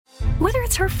Whether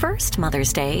it's her first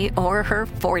Mother's Day or her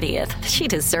 40th, she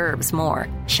deserves more.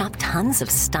 Shop tons of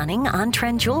stunning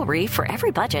on-trend jewelry for every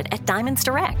budget at Diamonds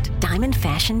Direct. Diamond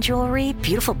fashion jewelry,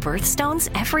 beautiful birthstones,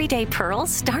 everyday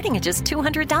pearls starting at just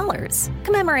 $200.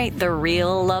 Commemorate the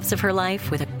real loves of her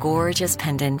life with a gorgeous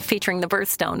pendant featuring the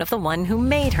birthstone of the one who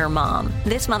made her mom.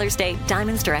 This Mother's Day,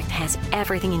 Diamonds Direct has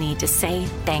everything you need to say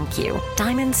thank you.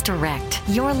 Diamonds Direct.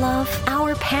 Your love,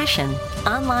 our passion.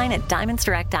 Online at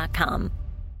diamondsdirect.com.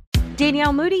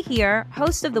 Danielle Moody here,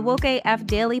 host of the Woke AF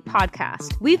Daily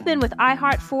podcast. We've been with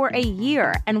iHeart for a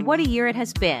year, and what a year it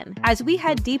has been. As we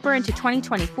head deeper into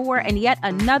 2024 and yet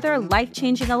another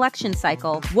life-changing election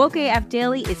cycle, Woke AF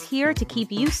Daily is here to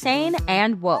keep you sane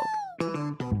and woke.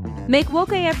 Make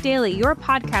Woke AF Daily your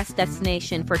podcast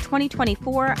destination for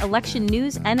 2024 election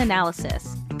news and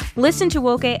analysis. Listen to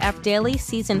Woke AF Daily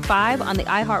Season 5 on the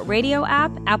iHeartRadio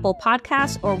app, Apple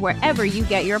Podcasts, or wherever you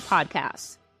get your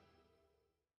podcasts.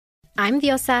 I'm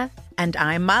Diosa. And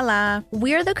I'm Mala.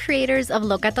 We're the creators of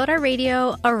Locatora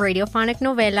Radio, a radiophonic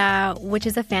novela, which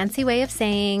is a fancy way of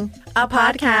saying a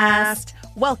podcast.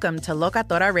 Welcome to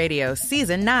Locatora Radio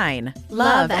Season 9.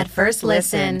 Love at First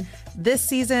Listen. This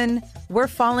season, we're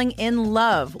falling in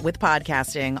love with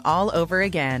podcasting all over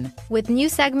again. With new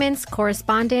segments,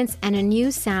 correspondence, and a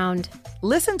new sound.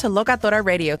 Listen to Locatora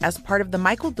Radio as part of the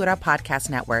My Cultura Podcast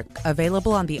Network,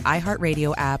 available on the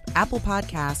iHeartRadio app, Apple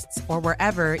Podcasts, or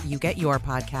wherever you get your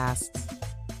podcasts.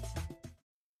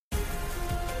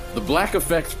 The Black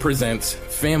Effect presents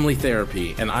Family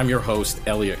Therapy, and I'm your host,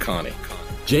 Elliot Connie.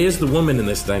 Jay is the woman in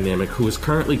this dynamic who is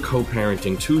currently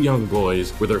co-parenting 2 young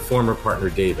boys with her former partner,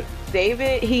 David.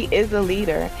 David, he is a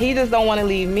leader. He just don't want to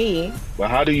leave me. But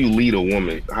how do you lead a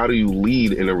woman? How do you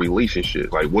lead in a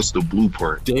relationship? Like, what's the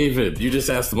blueprint? David, you just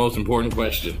asked the most important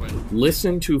question.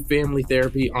 Listen to Family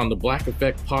Therapy on the Black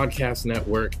Effect Podcast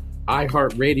Network,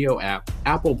 iHeartRadio app,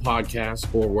 Apple Podcasts,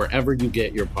 or wherever you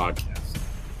get your podcasts.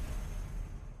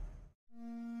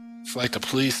 It's like the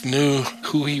police knew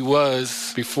who he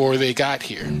was before they got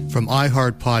here. From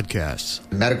iHeart Podcasts.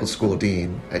 The medical school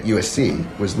dean at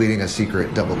USC was leading a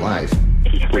secret double life.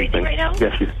 He's breathing right now?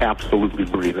 Yes, he's absolutely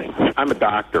breathing. I'm a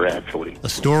doctor, actually. A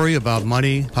story about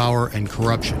money, power, and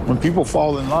corruption. When people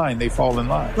fall in line, they fall in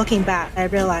line. Looking back, I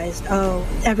realized,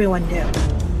 everyone knew.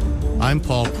 I'm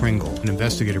Paul Pringle, an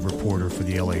investigative reporter for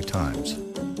the LA Times.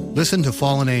 Listen to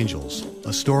Fallen Angels,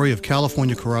 a story of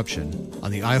California corruption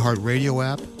on the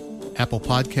iHeartRadio app, Apple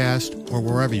Podcast, or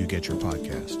wherever you get your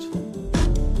podcasts.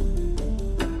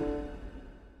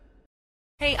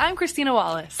 Hey, I'm Christina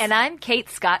Wallace. And I'm Kate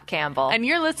Scott Campbell. And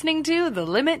you're listening to The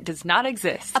Limit Does Not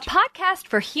Exist, a podcast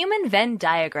for human Venn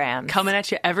diagrams. Coming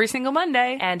at you every single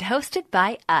Monday. And hosted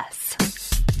by us.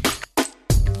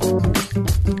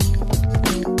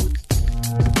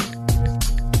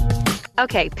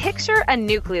 Okay, picture a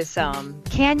nucleosome.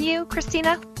 Can you,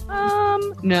 Christina?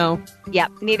 No.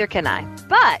 Yep, neither can I.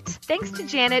 But thanks to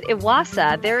Janet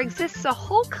Iwasa, there exists a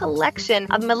whole collection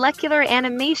of molecular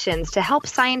animations to help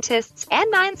scientists and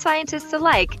non-scientists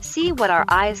alike see what our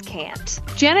eyes can't.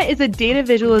 Janet is a data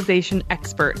visualization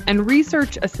expert and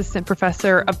research assistant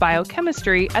professor of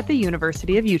biochemistry at the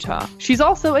University of Utah. She's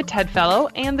also a TED Fellow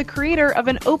and the creator of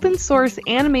an open source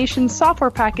animation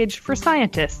software package for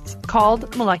scientists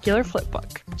called Molecular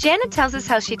Flipbook. Janet tells us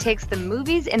how she takes the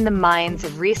movies in the minds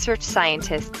of research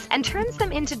scientists and turns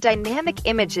them into dynamic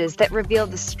images that reveal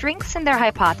the strengths in their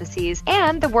hypotheses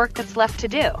and the work that's left to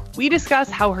do. We discuss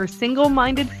how her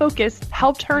single-minded focus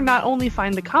helped her not only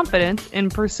find the confidence in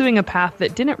pursuing a path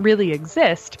that didn't really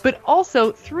exist, but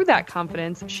also through that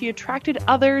confidence, she attracted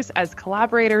others as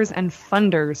collaborators and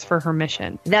funders for her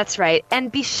mission. That's right.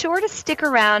 And be sure to stick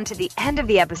around to the end of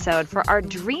the episode for our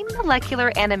Dream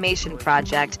Molecular Animation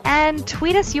project and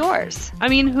tweet us yours. I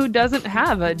mean, who doesn't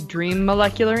have a Dream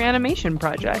Molecular Animation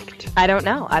project? I don't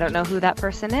know. I don't know who that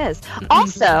person is.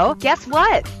 Also, guess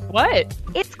what? What?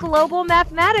 It's Global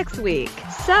Mathematics Week.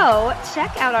 So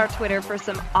check out our Twitter for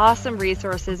some awesome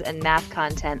resources and math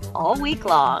content all week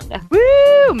long.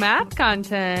 Woo! Math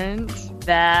content.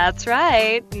 That's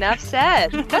right. Enough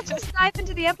said. Let's just dive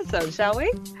into the episode, shall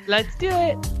we? Let's do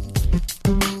it.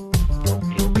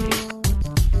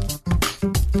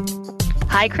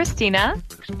 Hi, Christina.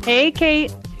 Hey,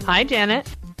 Kate. Hi, Janet.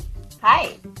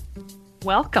 Hi.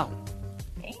 Welcome.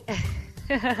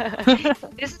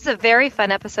 This is a very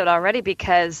fun episode already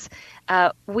because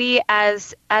we,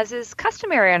 as is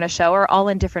customary on a show, are all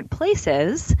in different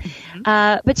places.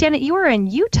 Mm-hmm. But Janet, you are in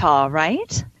Utah,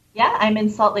 right? Yeah, I'm in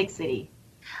Salt Lake City.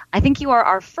 I think you are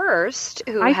our first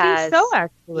who I think so,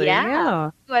 actually.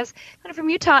 Yeah. Who has kind of from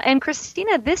Utah. And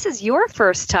Christina, this is your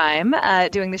first time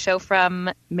doing the show from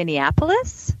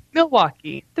Minneapolis?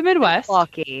 Milwaukee, the Midwest.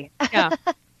 Milwaukee. Yeah.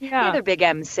 The other big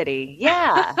M city.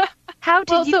 Yeah. How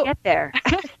did you get there?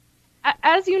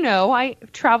 As you know, I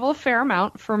travel a fair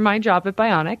amount for my job at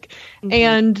Bionic.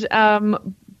 And,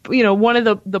 one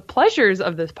of the pleasures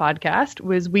of this podcast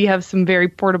was we have some very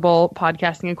portable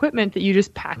podcasting equipment that you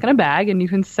just pack in a bag and you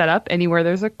can set up anywhere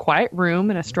there's a quiet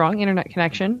room and a strong internet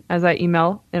connection, as I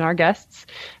email in our guests.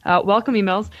 Welcome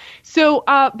emails. So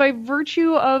by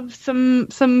virtue of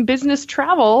some business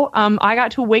travel, I got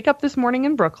to wake up this morning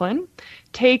in Brooklyn,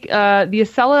 take the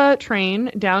Acela train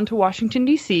down to Washington,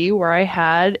 D.C., where I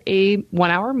had a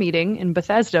 1-hour meeting in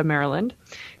Bethesda, Maryland.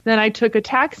 Then I took a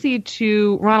taxi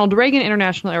to Ronald Reagan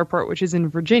International Airport, which is in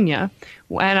Virginia,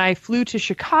 and I flew to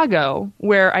Chicago,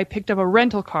 where I picked up a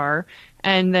rental car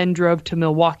and then drove to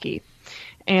Milwaukee.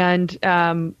 And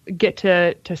get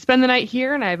to spend the night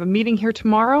here, and I have a meeting here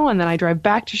tomorrow, and then I drive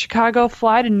back to Chicago,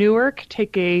 fly to Newark,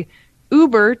 take a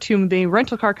Uber to the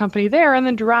rental car company there, and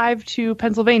then drive to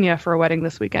Pennsylvania for a wedding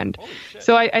this weekend.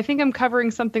 So I think I'm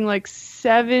covering something like 6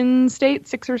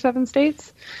 or 7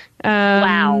 states.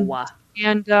 Wow.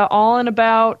 And all in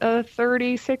about a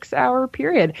 36-hour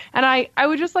period. And I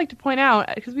would just like to point out,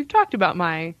 because we've talked about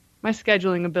my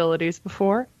scheduling abilities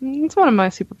before. It's one of my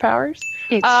superpowers.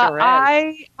 It sure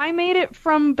is. I made it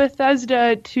from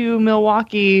Bethesda to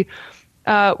Milwaukee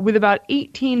with about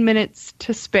 18 minutes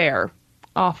to spare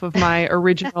off of my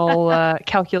original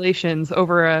calculations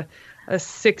over a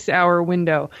 6-hour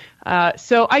window.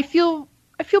 So I feel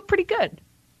pretty good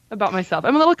about myself.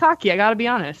 I'm a little cocky, I gotta be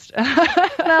honest.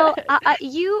 Well,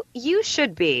 you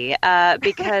should be,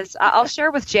 because I'll share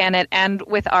with Janet and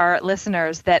with our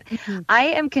listeners that I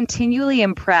am continually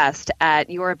impressed at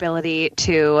your ability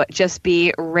to just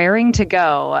be raring to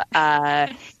go,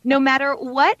 no matter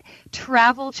what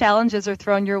travel challenges are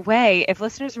thrown your way. If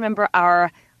listeners remember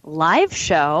our live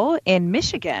show in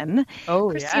Michigan,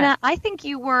 Christina, I think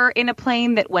you were in a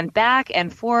plane that went back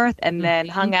and forth and then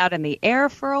hung out in the air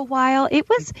for a while. It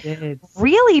was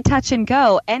really touch and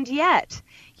go, and yet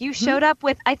you showed up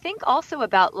with, I think, also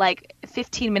about like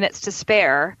 15 minutes to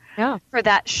spare for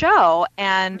that show,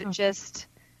 and just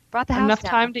brought the house enough down.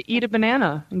 time to eat a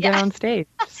banana and get on stage.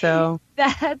 So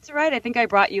that's right. I think I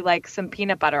brought you like some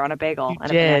peanut butter on a bagel. You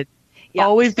did.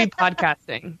 Always be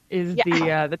podcasting is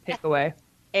the takeaway.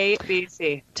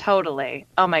 ABC. Totally.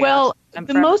 Oh my gosh. Well,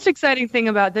 the most exciting thing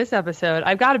about this episode,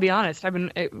 I've got to be honest, I've been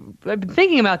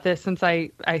thinking about this since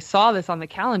I saw this on the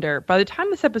calendar. By the time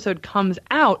this episode comes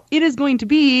out, it is going to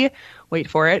be, wait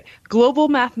for it, Global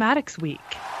Mathematics Week.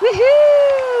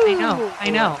 Woohoo! I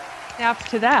know. Snaps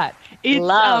to that. It's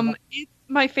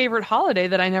my favorite holiday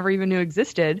that I never even knew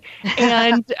existed.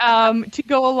 And to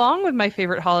go along with my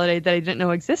favorite holiday that I didn't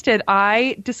know existed,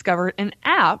 I discovered an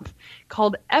app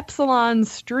called Epsilon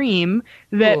Stream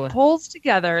that pulls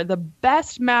together the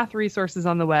best math resources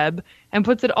on the web and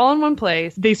puts it all in one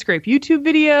place. They scrape YouTube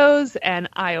videos and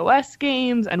iOS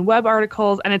games and web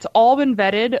articles, and it's all been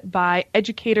vetted by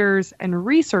educators and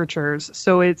researchers.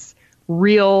 So it's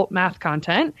real math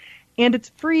content. And it's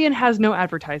free and has no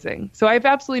advertising. So I have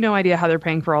absolutely no idea how they're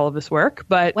paying for all of this work.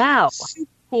 But super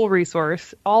cool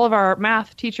resource. All of our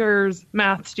math teachers,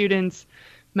 math students,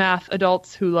 math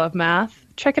adults who love math,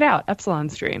 check it out, Epsilon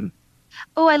Stream.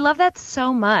 Oh, I love that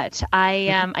so much.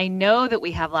 I know that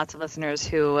we have lots of listeners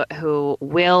who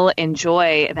will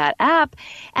enjoy that app.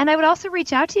 And I would also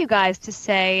reach out to you guys to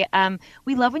say,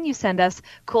 we love when you send us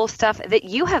cool stuff that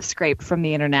you have scraped from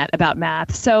the internet about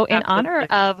math. So in honor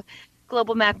of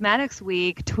Global Mathematics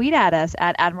Week, tweet at us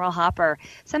at Admiral Hopper.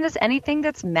 Send us anything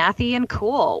that's mathy and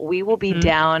cool. We will be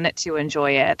down to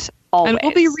enjoy it always. And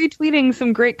we'll be retweeting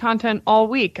some great content all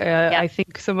week. I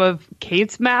think some of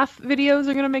Kate's math videos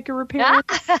are going to make a appearance.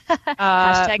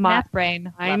 Hashtag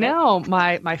MathBrain. I know.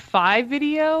 My 5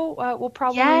 video will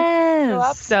probably go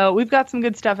up. So we've got some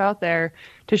good stuff out there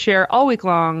to share all week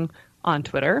long on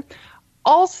Twitter.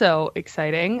 Also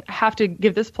exciting, have to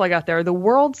give this plug out there, the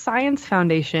World Science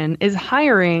Foundation is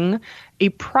hiring a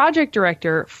project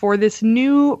director for this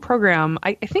new program.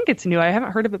 I think it's new. I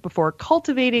haven't heard of it before.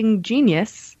 Cultivating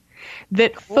Genius,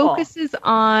 that focuses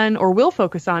on, or will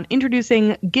focus on,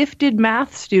 introducing gifted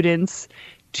math students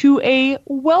to a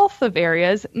wealth of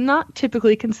areas not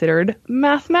typically considered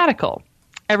mathematical.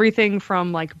 Everything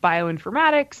from like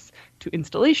bioinformatics to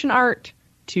installation art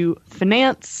to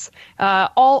finance,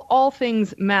 all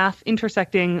things math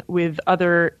intersecting with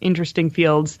other interesting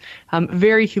fields,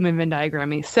 very human Venn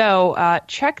diagrammy. So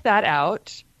check that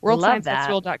out,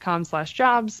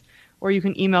 worldsciencefestival.com/jobs, or you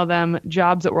can email them,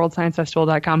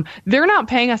 jobs@worldsciencefestival.com. They're not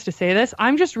paying us to say this.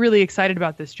 I'm just really excited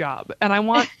about this job, and I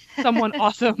want someone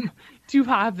awesome to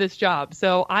have this job.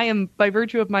 So I am, by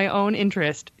virtue of my own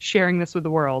interest, sharing this with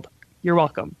the world. You're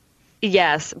welcome.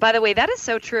 Yes. By the way, that is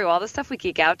so true. All the stuff we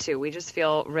geek out to, we just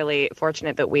feel really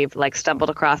fortunate that we've like stumbled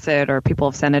across it or people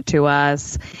have sent it to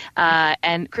us.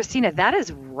 And Christina, that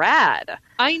is rad.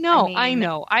 I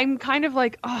know. I'm kind of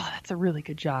like, oh, that's a really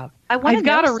good job. I've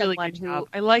got a really good job.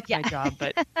 I like my job,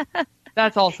 but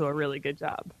that's also a really good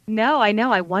job. No, I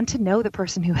know. I want to know the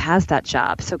person who has that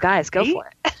job. So guys, go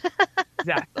for it.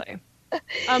 Exactly.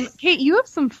 Kate, you have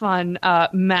some fun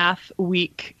math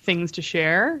week things to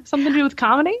share. Something to do with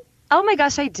comedy? Oh my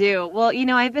gosh, I do. Well,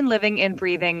 I've been living and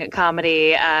breathing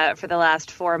comedy for the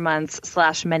last 4 months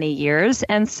 / many years.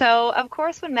 And so, of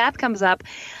course, when math comes up,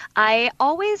 I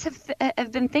always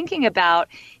have been thinking about,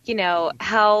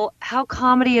 how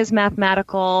comedy is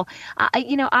mathematical. What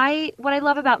I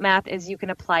love about math is you can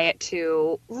apply it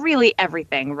to really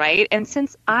everything, right? And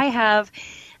since I have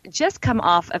just come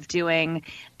off of doing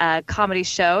a comedy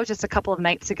show just a couple of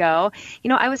nights ago,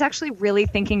 I was actually really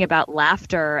thinking about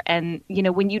laughter. And,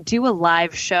 when you do a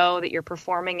live show that you're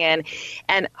performing in,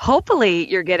 and hopefully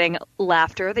you're getting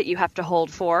laughter that you have to hold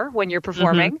for when you're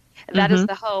performing. Mm-hmm. That is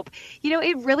the hope.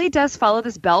 It really does follow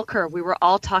this bell curve. We were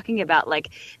all talking about, like,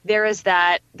 there is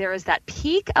that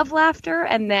peak of laughter,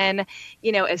 and then,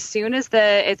 as soon as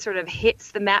it sort of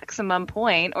hits the maximum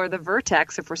point or the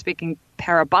vertex, if we're speaking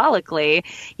parabolically,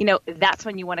 that's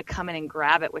when you want to come in and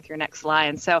grab it with your next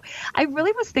line. So I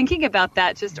really was thinking about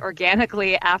that just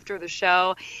organically after the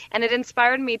show, and it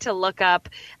inspired me to look up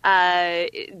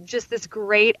just this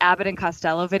great Abbott and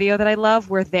Costello video that I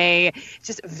love, where they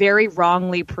just very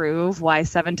wrongly prove why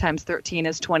 7 times 13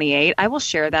 is 28. I will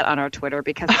share that on our Twitter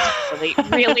because it's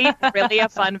really a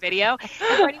fun video.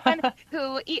 And for anyone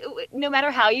who, no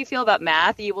matter how you feel about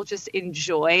math, you will just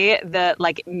enjoy the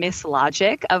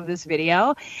mislogic of this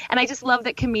video. And I just love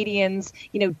that comedians,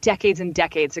 decades and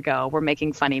decades ago were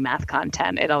making funny math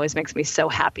content. It always makes me so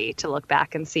happy to look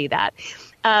back and see that.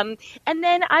 And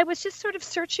then I was just sort of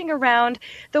searching around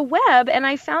the web, and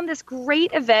I found this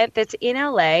great event that's in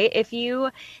LA. If you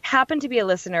happen to be a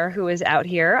listener who is out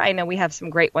here, I know we have some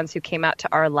great ones who came out to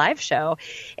our live show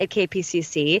at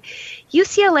KPCC.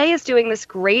 UCLA is doing this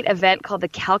great event called the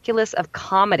Calculus of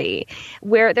Comedy,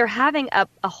 where they're having a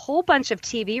whole bunch of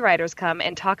TV writers come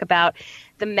and talk about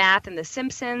the math and The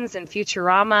Simpsons and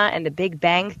Futurama and the Big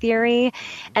Bang Theory.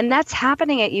 And that's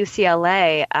happening at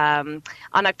UCLA on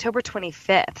October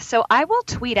 25th. So I will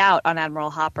tweet out on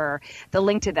Admiral Hopper the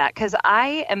link to that, because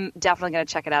I am definitely going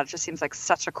to check it out. It just seems like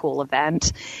such a cool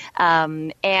event.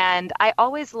 And I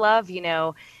always love,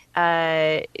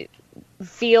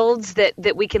 fields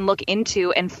that we can look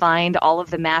into and find all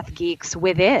of the math geeks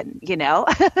within,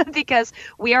 because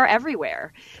we are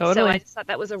everywhere. Totally. So I just thought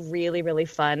that was a really, really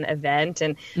fun event,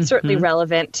 and certainly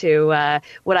relevant to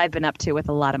what I've been up to with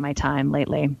a lot of my time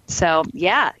lately. So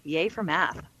yeah, yay for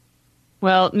math.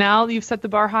 Well, now you've set the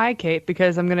bar high, Kate,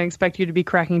 because I'm going to expect you to be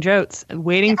cracking jokes,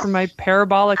 waiting for my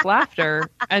parabolic laughter,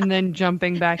 and then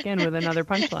jumping back in with another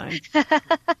punchline.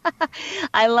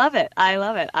 I love it.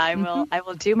 I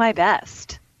will do my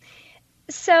best.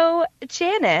 So,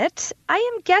 Janet, I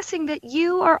am guessing that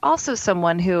you are also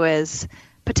someone who is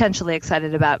potentially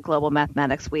excited about Global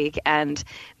Mathematics Week and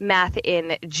math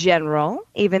in general,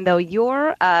 even though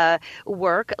your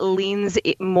work leans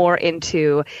more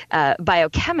into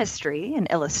biochemistry and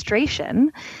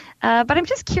illustration. But I'm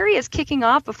just curious, kicking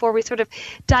off before we sort of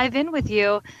dive in with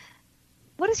you,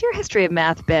 what has your history of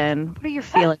math been? What are your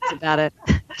feelings about it?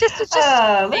 just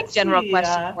a big general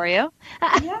question for you.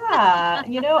 Yeah,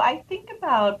 I think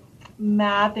about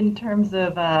math in terms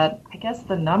of, I guess,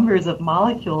 the numbers of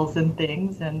molecules and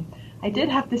things. And I did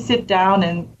have to sit down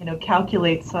and,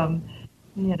 calculate some,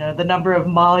 the number of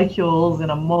molecules in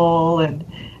a mole, and,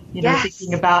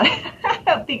 thinking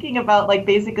about like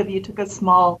basically if you took a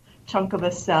small chunk of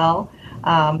a cell,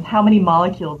 how many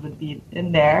molecules would be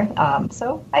in there.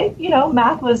 So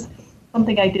math was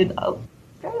something I did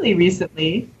fairly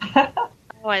recently.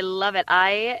 Oh, I love it.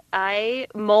 I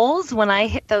moles, when I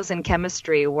hit those in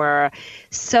chemistry, were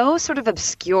so sort of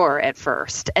obscure at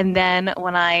first. And then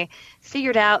when I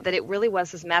figured out that it really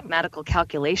was this mathematical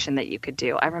calculation that you could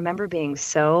do, I remember being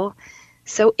so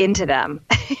into them.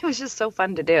 It was just so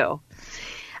fun to do.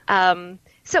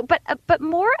 But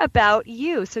more about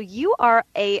you. So you are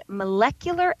a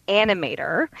molecular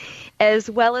animator, as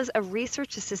well as a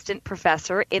research assistant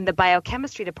professor in the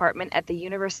biochemistry department at the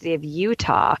University of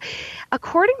Utah.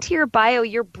 According to your bio,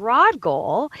 your broad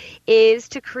goal is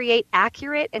to create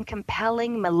accurate and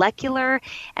compelling molecular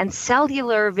and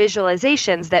cellular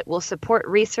visualizations that will support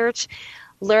research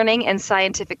learning, and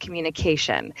scientific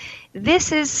communication.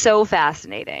 This is so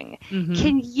fascinating. Mm-hmm.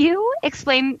 Can you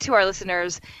explain to our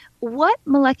listeners what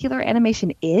molecular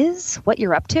animation is, what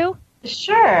you're up to?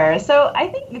 Sure. So I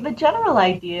think the general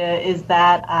idea is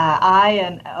that I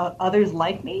and others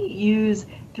like me use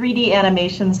 3D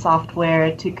animation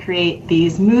software to create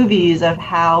these movies of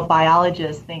how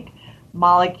biologists think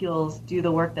molecules do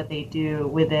the work that they do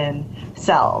within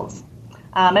cells.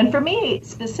 And for me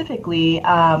specifically,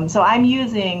 so I'm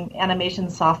using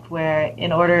animation software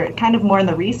in order, kind of more in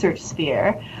the research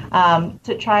sphere,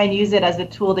 to try and use it as a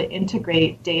tool to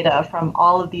integrate data from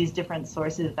all of these different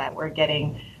sources that we're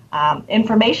getting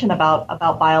information about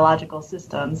biological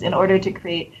systems in order to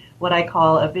create what I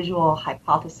call a visual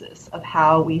hypothesis of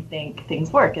how we think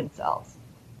things work in cells.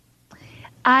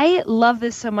 I love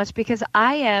this so much because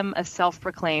I am a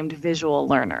self-proclaimed visual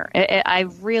learner. I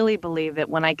really believe that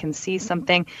when I can see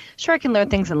something, sure, I can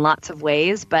learn things in lots of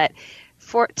ways, but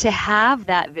to have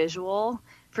that visual,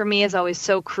 for me, is always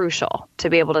so crucial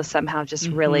to be able to somehow just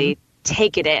really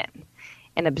take it in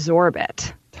and absorb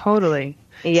it. Totally.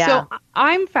 Yeah. So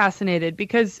I'm fascinated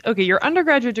because, okay, your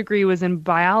undergraduate degree was in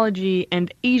biology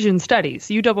and Asian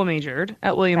studies. You double majored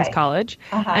at Williams College.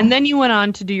 And then you went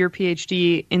on to do your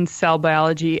PhD in cell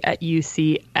biology at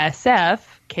UCSF.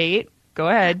 Kate, go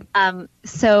ahead.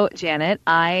 So, Janet,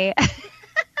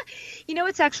 you know,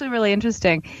 it's actually really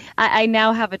interesting. I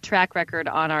now have a track record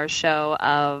on our show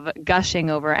of gushing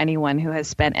over anyone who has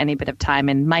spent any bit of time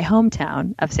in my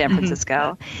hometown of San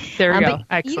Francisco. There we go.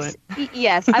 Excellent.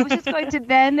 Yes. I was just going to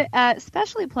then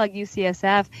especially plug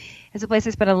UCSF as a place I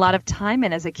spent a lot of time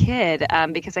in as a kid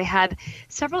because I had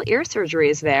several ear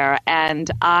surgeries there. And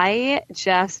I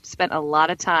just spent a lot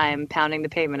of time pounding the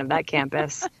pavement of that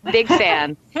campus. Big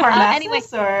fan. Anyway,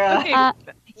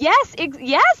 Yes,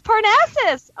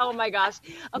 Parnassus. Oh my gosh.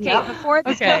 Okay, before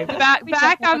this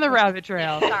back on the rabbit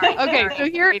trail. So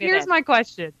here's my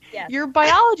question. Yes. Your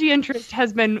biology interest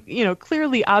has been,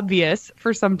 clearly obvious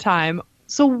for some time.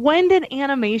 So when did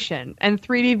animation and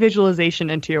 3D visualization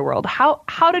enter your world?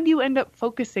 How did you end up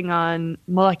focusing on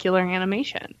molecular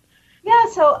animation? Yeah,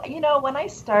 so, when I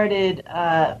started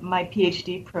my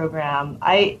PhD program,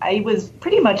 I was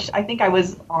pretty much, I think I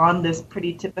was on this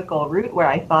pretty typical route where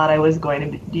I thought I was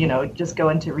going to, just go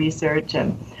into research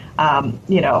and,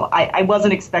 I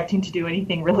wasn't expecting to do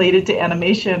anything related to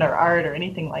animation or art or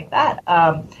anything like that.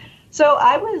 So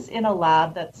I was in a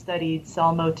lab that studied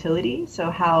cell motility, so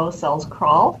how cells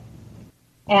crawl.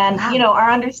 And,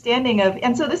 our understanding of,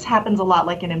 and so this happens a lot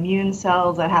like in immune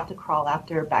cells that have to crawl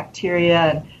after bacteria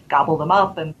and gobble them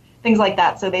up and things like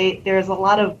that. So there's a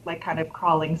lot of kind of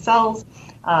crawling cells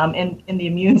in the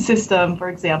immune system, for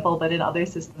example, but in other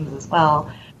systems as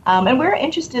well. And we're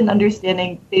interested in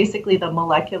understanding basically the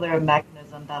molecular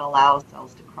mechanism that allows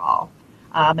cells to crawl.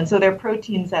 And so there are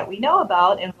proteins that we know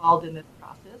about involved in this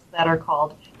process that are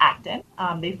called actin.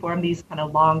 They form these kind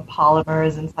of long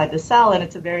polymers inside the cell, and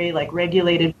it's a very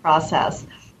regulated process.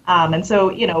 And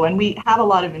so, when we have a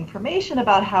lot of information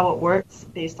about how it works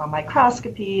based on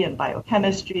microscopy and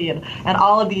biochemistry and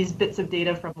all of these bits of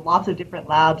data from lots of different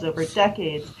labs over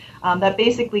decades, that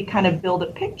basically kind of build a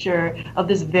picture of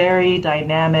this very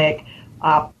dynamic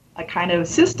a kind of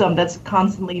system that's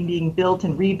constantly being built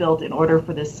and rebuilt in order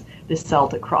for this cell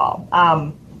to crawl.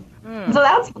 So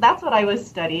that's what I was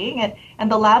studying,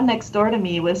 and the lab next door to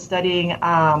me was studying.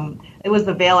 It was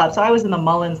the Vail lab, so I was in the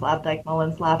Mullins lab, Dyke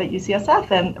Mullins lab at UCSF,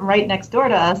 and right next door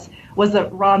to us was the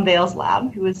Ron Vail's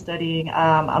lab, who was studying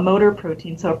a motor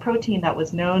protein, so a protein that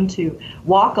was known to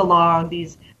walk along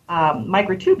these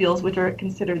microtubules, which are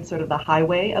considered sort of the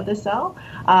highway of the cell,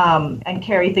 and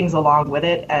carry things along with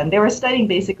it. And they were studying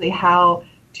basically how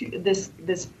this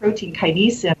protein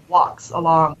kinesin walks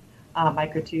along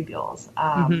microtubules.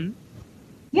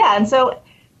 Yeah, and so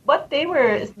what they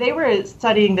were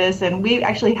studying this, and we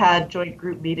actually had joint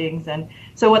group meetings, and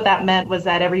so what that meant was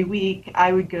that every week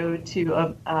I would go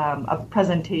to a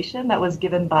presentation that was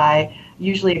given by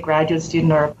usually a graduate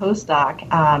student or a postdoc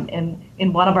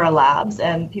in one of our labs,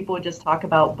 and people would just talk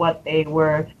about what they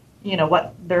were,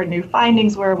 what their new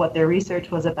findings were, what their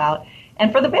research was about.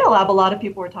 And for the Vail lab, a lot of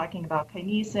people were talking about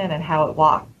kinesin and how it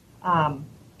walked.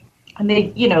 And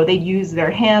they use their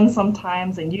hands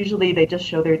sometimes, and usually they just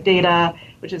show their data,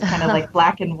 which is kind of like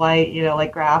black and white,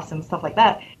 like graphs and stuff like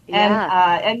that.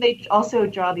 Yeah. And they also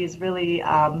draw these really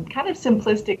kind of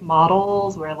simplistic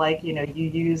models where you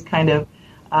use kind of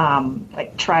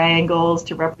like triangles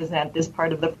to represent this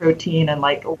part of the protein and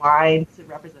lines to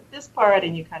represent this part,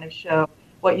 and you kind of show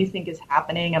what you think is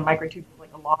happening, and microtubule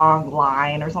like a long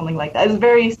line or something like that. It's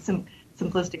very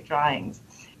simplistic drawings.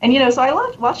 And, so I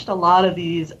watched a lot of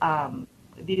these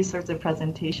these sorts of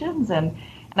presentations, and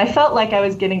I felt like I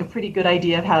was getting a pretty good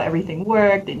idea of how everything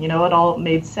worked, and it all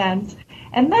made sense.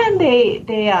 And then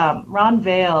Ron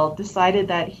Vale decided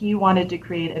that he wanted to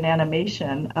create an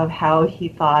animation of how he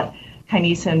thought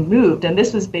kinesin moved, and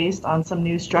this was based on some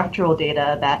new structural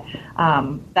data that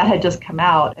had just come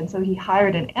out. And so he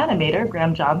hired an animator,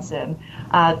 Graham Johnson,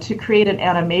 to create an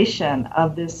animation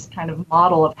of this kind of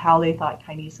model of how they thought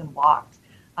kinesin walked.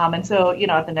 And so,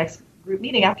 at the next group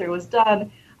meeting after it was done,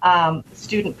 a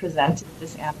student presented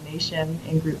this animation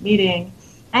in group meeting.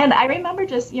 And I remember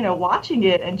just, watching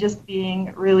it and just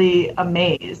being really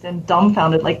amazed and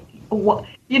dumbfounded, like, what,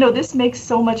 this makes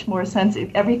so much more sense.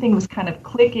 Everything was kind of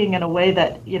clicking in a way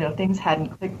that, things hadn't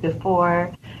clicked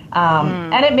before.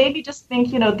 And it made me just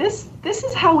think, this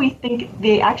is how we think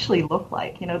they actually look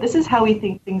like. This is how we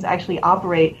think things actually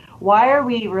operate. Why are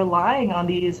we relying on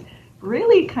these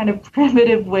really kind of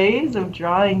primitive ways of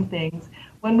drawing things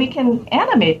when we can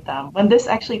animate them, when this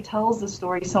actually tells the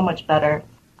story so much better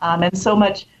and so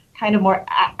much kind of more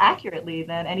accurately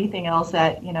than anything else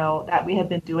that, that we had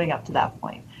been doing up to that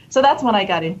point. So that's when I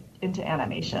got into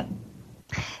animation.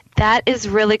 That is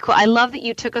really cool. I love that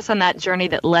you took us on that journey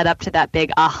that led up to that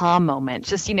big aha moment.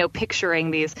 Just,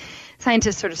 picturing these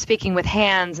scientists sort of speaking with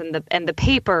hands and the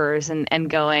papers and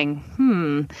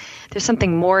going, there's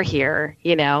something more here,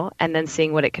 and then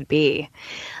seeing what it could be.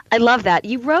 I love that.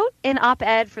 You wrote an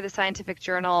op-ed for the scientific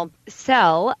journal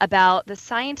Cell about the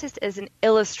scientist as an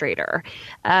illustrator,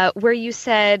 where you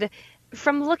said,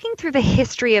 from looking through the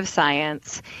history of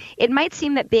science, it might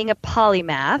seem that being a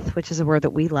polymath, which is a word that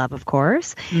we love, of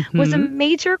course, was a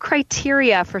major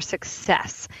criteria for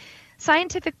success.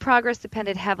 Scientific progress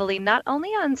depended heavily not only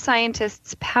on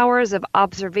scientists' powers of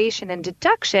observation and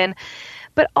deduction,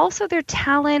 but also their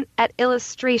talent at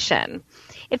illustration.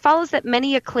 It follows that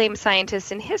many acclaimed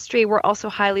scientists in history were also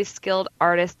highly skilled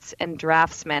artists and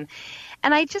draftsmen.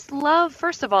 And I just love,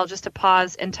 first of all, just to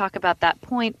pause and talk about that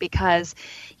point because,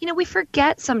 we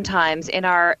forget sometimes in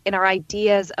our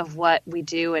ideas of what we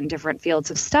do in different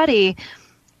fields of study,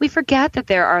 we forget that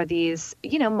there are these,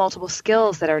 multiple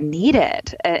skills that are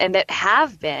needed and that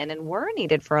have been and were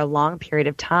needed for a long period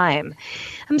of time.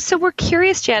 So we're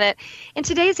curious, Janet, in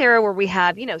today's era where we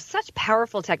have, such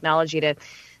powerful technology to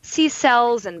see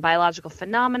cells and biological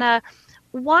phenomena,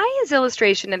 why is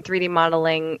illustration and 3D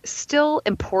modeling still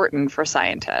important for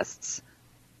scientists?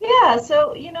 Yeah,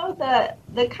 so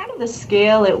the kind of the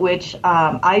scale at which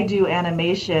I do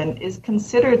animation is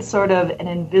considered sort of an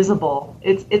invisible.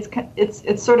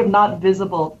 It's sort of not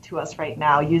visible to us right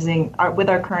now with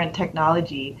our current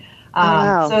technology.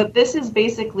 Wow. So this is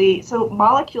basically,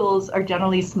 molecules are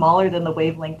generally smaller than the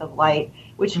wavelength of light,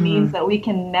 which means that we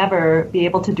can never be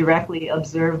able to directly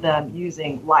observe them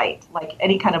using light. Like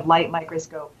any kind of light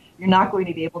microscope, you're not going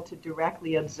to be able to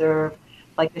directly observe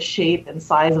like the shape and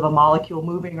size of a molecule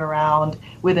moving around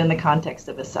within the context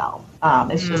of a cell.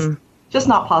 It's just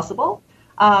not possible.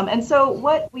 And so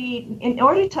in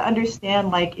order to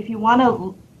understand, like if you want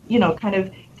to, kind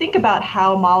of think about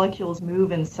how molecules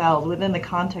move in cells within the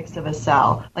context of a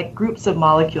cell, like groups of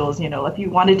molecules, if you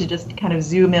wanted to just kind of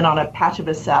zoom in on a patch of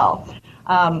a cell,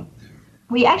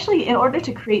 we actually, in order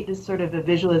to create this sort of a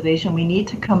visualization, we need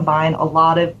to combine a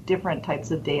lot of different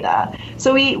types of data.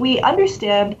 So we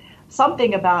understand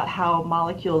something about how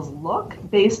molecules look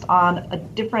based on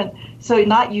so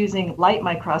not using light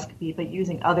microscopy, but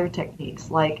using other techniques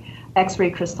like X-ray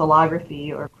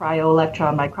crystallography or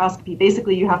cryo-electron microscopy.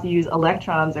 Basically, you have to use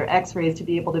electrons or X-rays to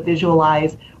be able to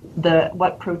visualize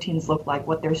what proteins look like,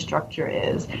 what their structure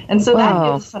is. And so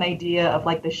that gives us an idea of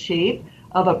like the shape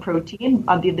of a protein,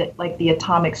 like the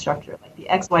atomic structure, like the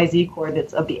XYZ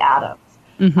coordinates of the atoms.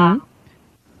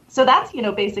 So that's,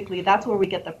 basically that's where we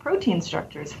get the protein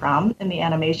structures from in the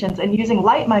animations. And using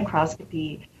light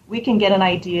microscopy, we can get an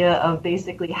idea of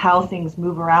basically how things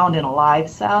move around in a live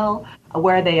cell,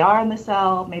 where they are in the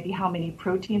cell, maybe how many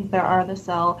proteins there are in the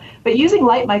cell. But using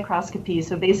light microscopy,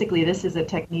 so basically this is a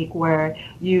technique where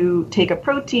you take a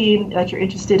protein that you're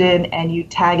interested in and you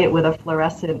tag it with a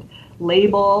fluorescent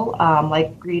label,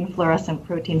 like green fluorescent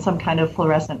protein, some kind of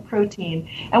fluorescent protein.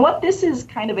 And what this is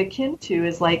kind of akin to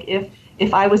is like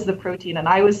if I was the protein and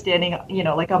I was standing,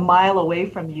 like a mile away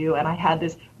from you and I had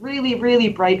this really, really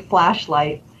bright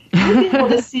flashlight, you would be able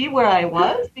to see where I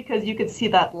was because you could see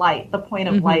that light, the point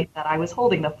of light that I was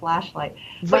holding, the flashlight.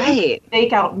 But you could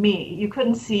make out me. You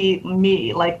couldn't see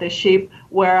me, like the shape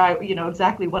where I,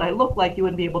 exactly what I look like. You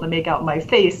wouldn't be able to make out my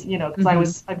face,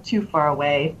 because I'm too far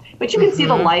away. But you can see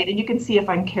the light and you can see if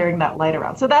I'm carrying that light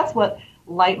around. So that's what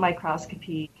light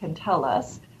microscopy can tell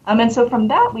us. And so from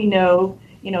that we know,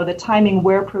 the timing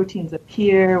where proteins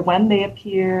appear, when they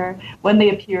appear,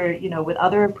 with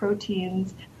other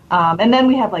proteins. And then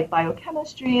we have like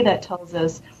biochemistry that tells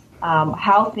us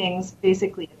how things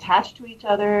basically attach to each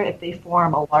other, if they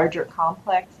form a larger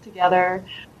complex together.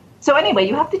 So anyway,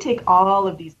 you have to take all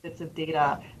of these bits of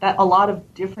data that a lot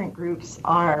of different groups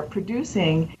are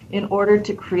producing in order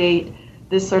to create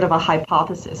this sort of a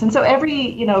hypothesis. And so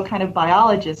every, kind of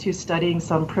biologist who's studying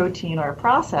some protein or a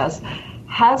process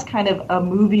has kind of a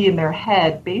movie in their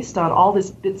head based on all these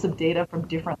bits of data from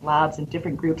different labs and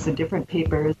different groups and different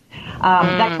papers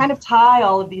that kind of tie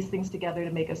all of these things together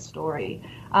to make a story.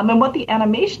 And what the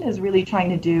animation is really trying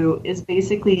to do is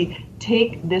basically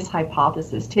take this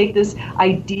hypothesis, take this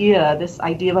idea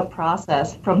of a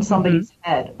process from somebody's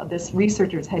head, this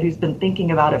researcher's head who's been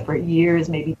thinking about it for years,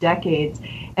 maybe decades,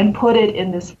 and put it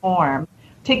in this form.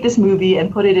 Take this movie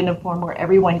and put it in a form where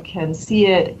everyone can see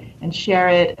it and share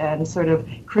it and sort of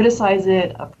criticize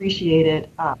it, appreciate it.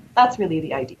 That's really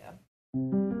the idea.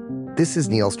 This is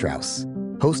Neil Strauss,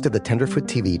 host of the Tenderfoot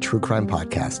TV true crime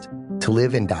podcast, To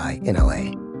Live and Die in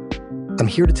LA. I'm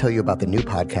here to tell you about the new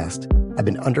podcast I've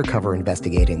been undercover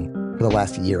investigating for the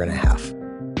last year and a half.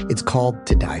 It's called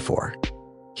To Die For.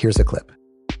 Here's a clip.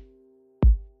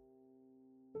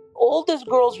 All these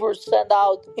girls were sent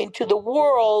out into the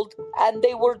world and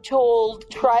they were told,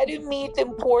 try to meet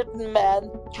important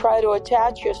men, try to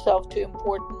attach yourself to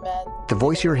important men. The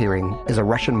voice you're hearing is a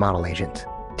Russian model agent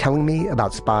telling me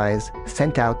about spies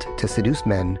sent out to seduce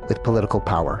men with political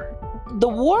power. The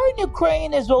war in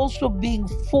Ukraine is also being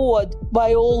fought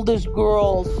by all these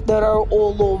girls that are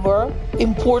all over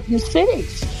important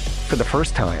cities. For the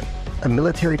first time, a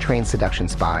military-trained seduction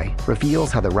spy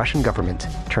reveals how the Russian government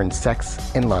turned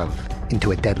sex and love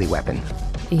into a deadly weapon.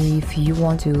 If you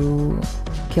want to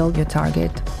kill your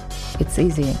target, it's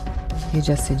easy. You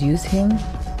just seduce him,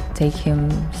 take him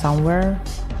somewhere,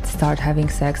 start having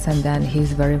sex, and then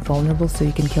he's very vulnerable, so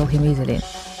you can kill him easily.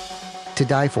 To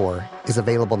Die For is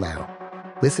available now.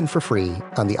 Listen for free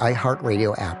on the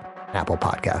iHeartRadio app, Apple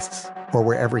Podcasts, or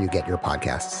wherever you get your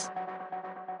podcasts.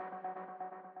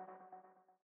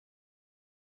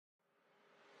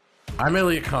 I'm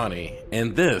Elliot Connie,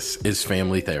 and this is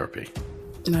Family Therapy.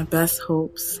 My best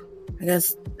hopes, I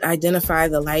guess, identify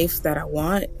the life that I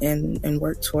want and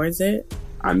work towards it.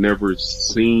 I never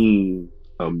seen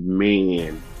a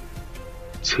man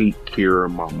take care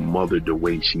of my mother the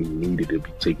way she needed to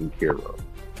be taken care of.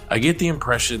 I get the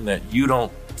impression that you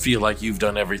don't feel like you've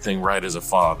done everything right as a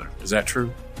father. Is that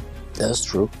true? That's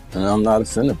true, and I'm not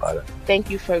offended by that.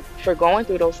 Thank you for going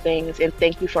through those things, and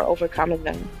thank you for overcoming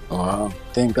them.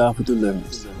 Thank God for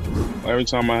deliverance. Every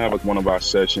time I have one of our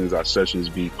sessions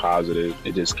be positive.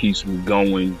 It just keeps me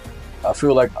going. I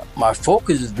feel like my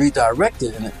focus is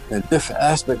redirected in a different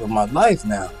aspect of my life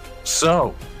now.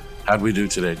 So, how'd we do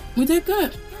today? We did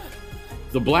good.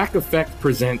 The Black Effect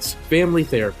presents Family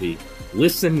Therapy.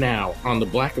 Listen now on the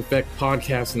Black Effect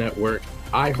Podcast Network,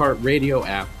 iHeartRadio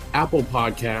app, Apple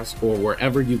Podcasts, or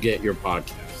wherever you get your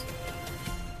podcasts.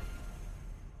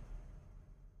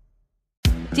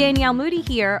 Danielle Moody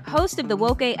here, host of the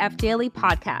Woke AF Daily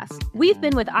podcast. We've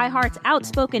been with iHeart's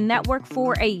Outspoken Network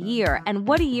for a year, and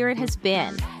what a year it has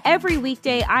been. Every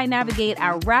weekday, I navigate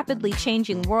our rapidly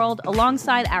changing world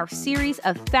alongside our series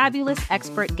of fabulous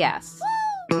expert guests.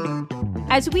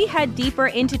 As we head deeper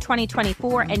into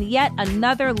 2024 and yet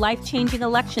another life-changing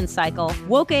election cycle,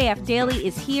 Woke AF Daily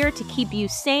is here to keep you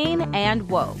sane and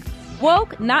woke.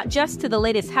 Woke not just to the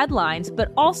latest headlines,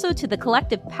 but also to the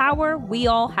collective power we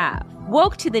all have.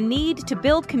 Woke to the need to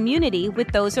build community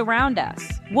with those around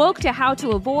us. Woke to how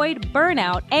to avoid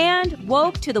burnout, and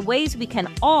woke to the ways we can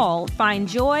all find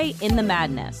joy in the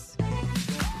madness.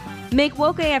 Make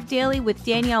Woke AF Daily with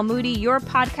Danielle Moody your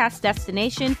podcast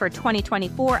destination for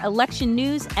 2024 election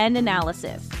news and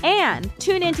analysis. And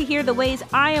tune in to hear the ways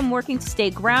I am working to stay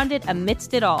grounded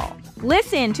amidst it all.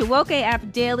 Listen to Woke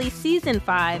AF Daily Season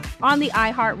 5 on the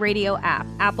iHeartRadio app,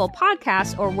 Apple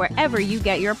Podcasts, or wherever you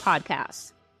get your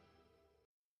podcasts.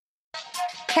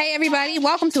 Hey, everybody.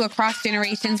 Welcome to Across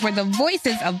Generations, where the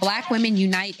voices of Black women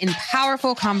unite in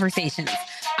powerful conversations.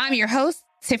 I'm your host,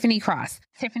 Tiffany Cross.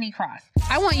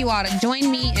 I want you all to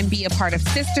join me and be a part of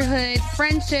sisterhood,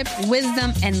 friendship,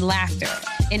 wisdom, and laughter.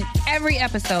 In every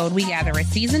episode, we gather a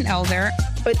seasoned elder.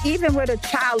 But even with a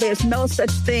child, there's no such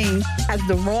thing as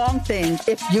the wrong thing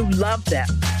if you love them.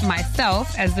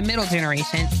 Myself, as the middle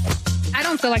generation. I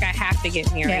don't feel like I have to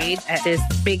get married at this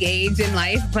big age in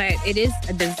life, but it is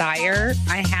a desire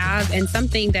I have and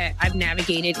something that I've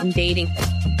navigated in dating.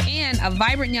 And a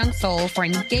vibrant young soul for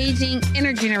engaging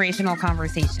intergenerational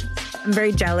conversations. I'm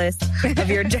very jealous of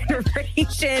your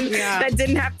generation that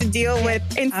didn't have to deal with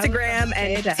Instagram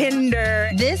and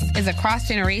Tinder. This is Across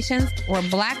Generations, where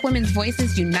Black women's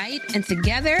voices unite, and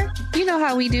together, you know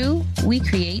how we do, we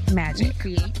create magic.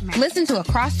 Listen to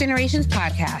Across Generations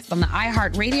podcast on the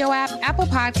iHeartRadio app, Apple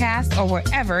Podcasts, or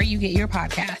wherever you get your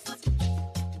podcasts.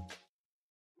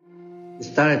 We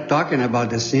started talking about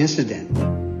this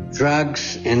incident.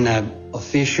 Drugs and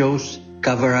officials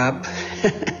cover up.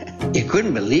 You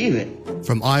couldn't believe it.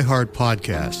 From iHeart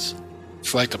Podcasts.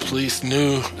 It's like the police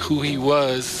knew who he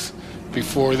was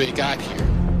before they got here.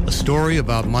 A story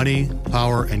about money,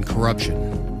 power, and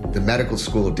corruption. The medical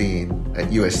school dean at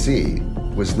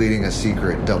USC was leading a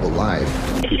secret double life.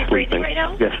 She's breathing right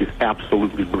now? Yes, she's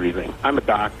absolutely breathing. I'm a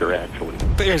doctor, actually.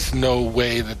 There's no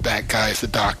way that guy's a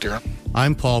doctor.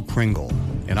 I'm Paul Pringle,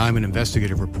 and I'm an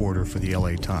investigative reporter for the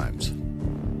LA Times.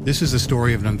 This is the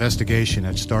story of an investigation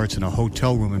that starts in a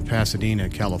hotel room in Pasadena,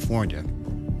 California,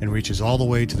 and reaches all the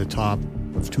way to the top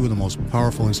of two of the most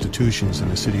powerful institutions in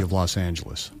the city of Los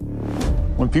Angeles.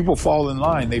 When people fall in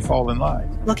line, they fall in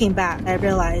line. Looking back, I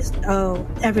realized,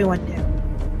 everyone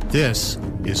knew. This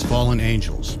is Fallen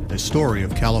Angels, a story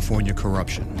of California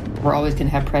corruption. We're always going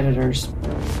to have predators.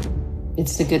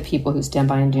 It's the good people who stand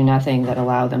by and do nothing that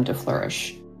allow them to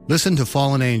flourish. Listen to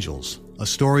Fallen Angels, a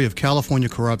story of California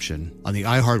corruption on the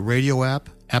iHeartRadio app,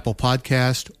 Apple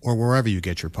Podcast, or wherever you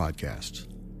get your podcasts.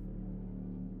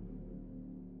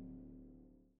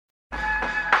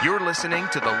 You're listening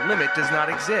to The Limit Does Not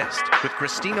Exist with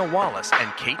Christina Wallace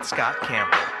and Kate Scott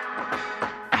Campbell.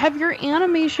 Have your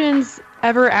animations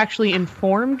ever actually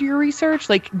informed your research,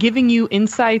 like giving you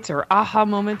insights or aha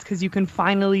moments because you can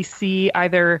finally see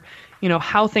either,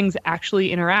 how things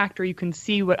actually interact, or you can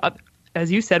see what,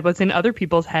 as you said, what's in other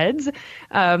people's heads?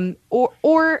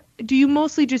 Or do you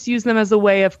mostly just use them as a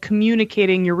way of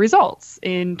communicating your results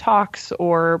in talks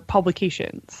or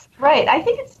publications? Right. I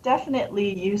think it's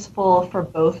definitely useful for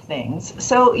both things.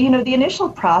 So, the initial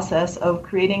process of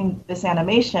creating this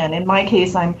animation, in my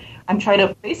case, I'm trying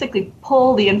to basically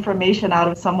pull the information out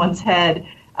of someone's head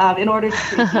in order to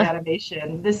create the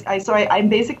animation. I'm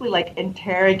basically like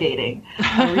interrogating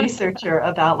a researcher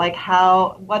about like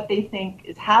what they think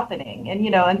is happening, and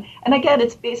again,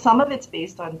 some of it's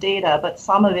based on data, but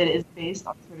some of it is based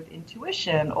on sort of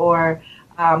intuition or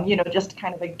just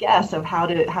kind of a guess of how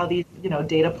these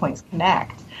data points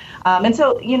connect. And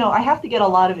so, I have to get a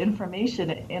lot of information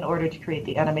in order to create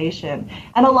the animation.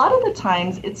 And a lot of the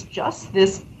times it's just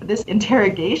this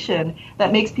interrogation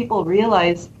that makes people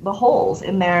realize the holes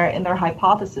in their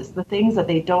hypothesis, the things that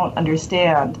they don't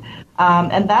understand.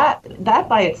 And that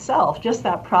by itself, just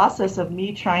that process of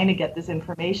me trying to get this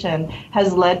information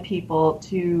has led people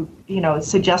to,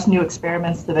 suggest new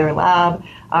experiments to their lab,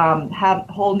 have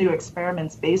whole new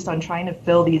experiments based on trying to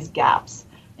fill these gaps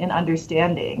in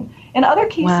understanding. In other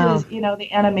cases, the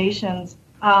animations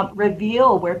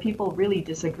reveal where people really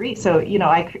disagree. So,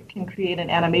 I can create an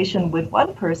animation with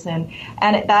one person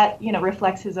and that,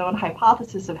 reflects his own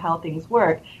hypothesis of how things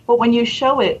work. But when you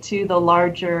show it to the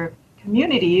larger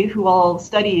community who all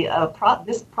study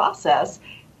this process,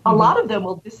 a lot of them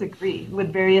will disagree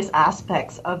with various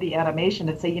aspects of the animation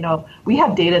and say, we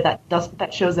have data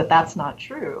that shows that that's not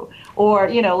true. Or,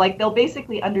 they'll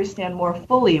basically understand more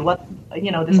fully what,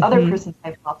 this other person's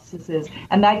hypothesis is.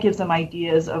 And that gives them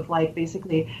ideas of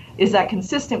basically, is that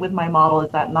consistent with my model?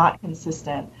 Is that not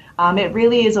consistent? It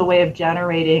really is a way of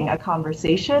generating a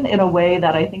conversation in a way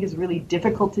that I think is really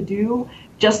difficult to do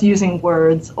just using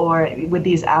words or with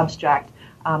these abstract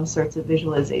sorts of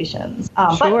visualizations.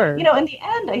 Sure. But, in the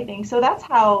end, I think, so that's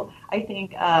how I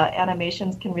think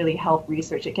animations can really help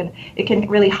research. It can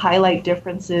really highlight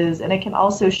differences, and it can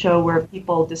also show where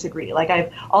people disagree. Like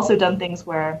I've also done things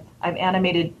where I've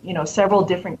animated, several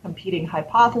different competing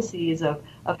hypotheses of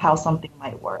how something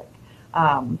might work.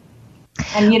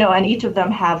 And each of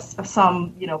them have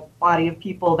some, body of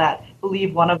people that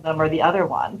believe one of them or the other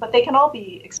one, but they can all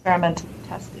be experimentally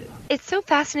tested. It's so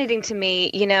fascinating to me.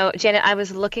 Janet, I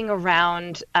was looking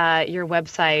around your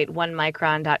website,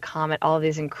 onemicron.com, at all of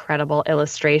these incredible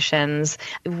illustrations.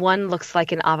 One looks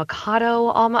like an avocado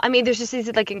almost. I mean, there's just these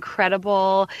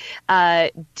incredible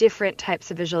different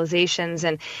types of visualizations.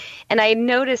 And I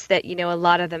noticed that, a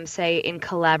lot of them say in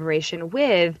collaboration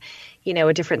with,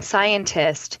 a different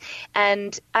scientist.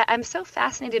 And I'm so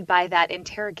fascinated by that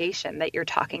interrogation that you're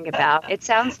talking about. It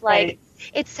sounds like Right.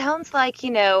 It sounds like,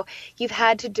 you've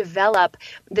had to develop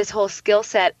this whole skill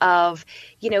set of,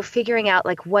 figuring out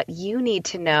what you need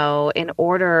to know in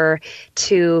order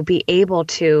to be able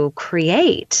to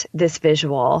create this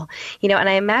visual, and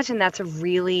I imagine that's a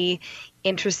really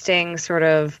interesting sort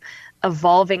of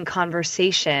evolving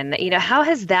conversation. How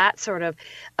has that sort of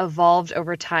evolved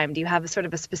over time? Do you have a sort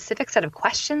of a specific set of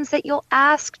questions that you'll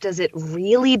ask? Does it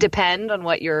really depend on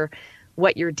what you're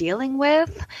dealing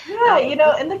with? Yeah,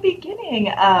 in the beginning,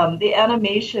 the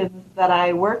animations that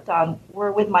I worked on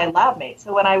were with my lab mates.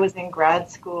 So when I was in grad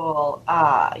school,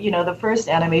 the first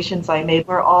animations I made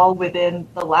were all within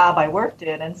the lab I worked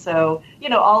in. And so,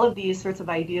 all of these sorts of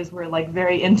ideas were like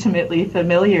very intimately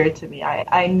familiar to me.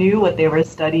 I knew what they were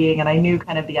studying and I knew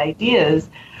kind of the ideas.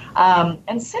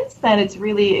 And since then, it's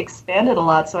really expanded a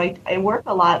lot. So I work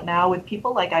a lot now with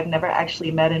people like I've never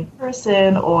actually met in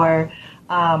person, or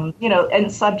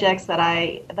and subjects that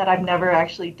I've never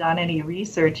actually done any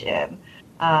research in.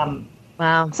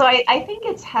 Wow. So I think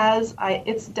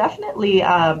it's definitely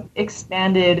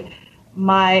expanded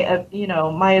my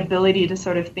my ability to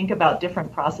sort of think about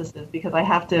different processes, because I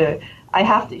have to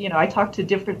I talk to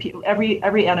different people.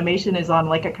 Every animation is on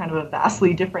like a kind of a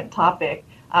vastly different topic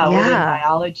within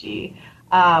biology.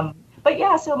 But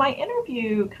yeah, so my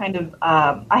interview kind of,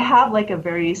 I have like a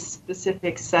very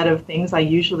specific set of things I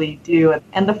usually do.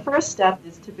 And the first step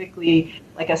is typically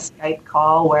like a Skype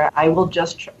call where I will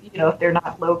just, if they're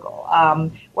not local,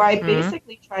 where I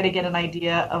basically try to get an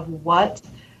idea of what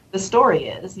the story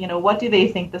is. What do they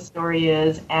think the story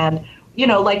is? And,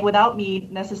 like without me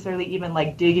necessarily even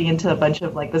like digging into a bunch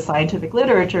of like the scientific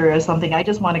literature or something, I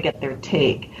just want to get their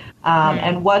take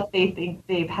and what they think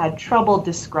they've had trouble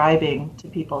describing to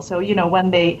people. So,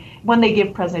 when they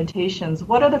give presentations,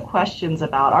 what are the questions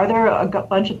about? Are there a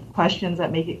bunch of questions that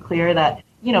make it clear that,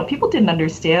 people didn't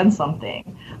understand something?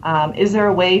 Is there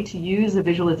a way to use the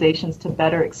visualizations to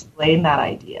better explain that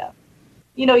idea?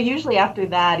 Usually after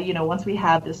that, once we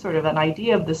have this sort of an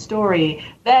idea of the story,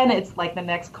 then it's like the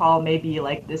next call may be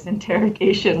like this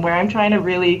interrogation where I'm trying to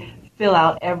really fill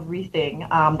out everything,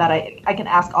 that I can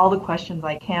ask all the questions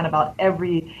I can about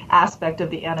every aspect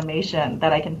of the animation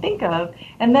that I can think of,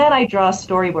 and then I draw a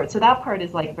storyboard. So that part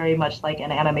is like very much like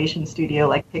an animation studio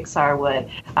like Pixar would.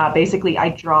 Basically, I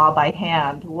draw by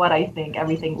hand what I think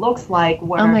everything looks like,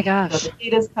 where the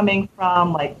data is coming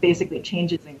from, like basically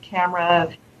changes in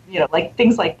camera, like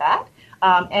things like that.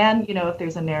 And, if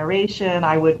there's a narration,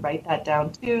 I would write that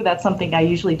down too. That's something I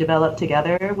usually develop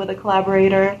together with a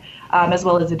collaborator, as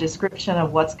well as a description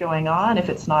of what's going on if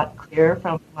it's not clear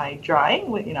from my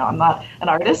drawing. I'm not an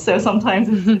artist, so sometimes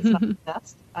it's not the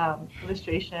best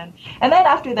illustration. And then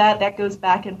after that goes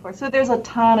back and forth. So there's a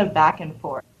ton of back and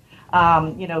forth.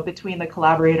 Between the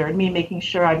collaborator and me, making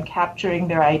sure I'm capturing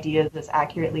their ideas as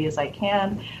accurately as I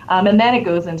can. And then it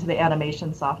goes into the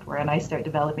animation software, and I start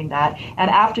developing that. And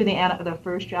after the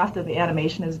first draft of the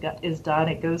animation is done,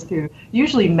 it goes through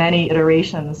usually many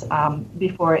iterations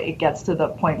before it gets to the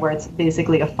point where it's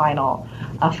basically a final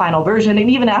version. And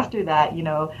even after that,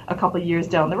 a couple of years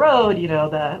down the road,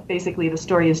 basically the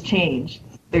story has changed.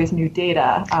 There's new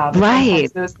data.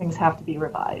 Right. Those things have to be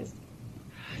revised.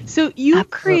 So you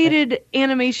created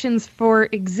animations for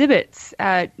exhibits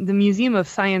at the Museum of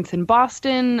Science in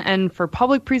Boston, and for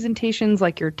public presentations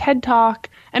like your TED Talk,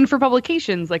 and for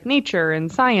publications like Nature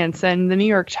and Science and the New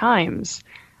York Times.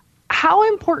 How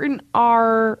important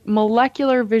are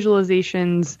molecular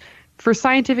visualizations for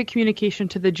scientific communication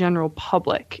to the general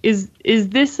public? Is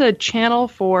this a channel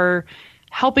for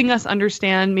helping us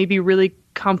understand maybe really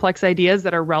complex ideas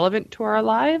that are relevant to our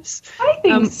lives? I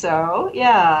think so,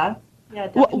 yeah. Yeah,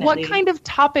 definitely. What kind of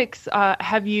topics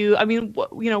have you? I mean,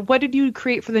 what did you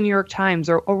create for the New York Times,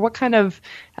 or what kind of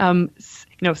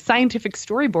scientific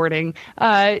storyboarding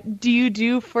do you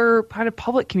do for kind of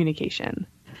public communication?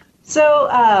 So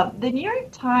the New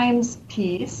York Times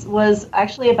piece was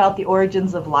actually about the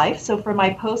origins of life. So for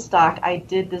my postdoc, I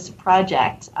did this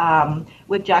project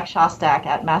with Jack Shostak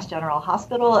at Mass General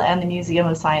Hospital and the Museum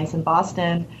of Science in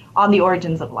Boston on the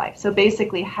origins of life. So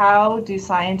basically, how do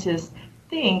scientists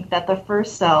think that the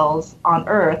first cells on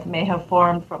Earth may have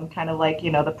formed from kind of like,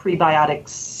 the prebiotic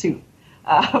soup,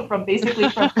 from what is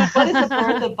the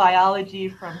birth of biology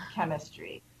from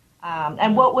chemistry?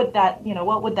 And what would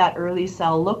that early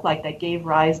cell look like that gave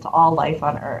rise to all life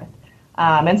on Earth?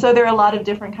 And so there are a lot of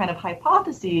different kind of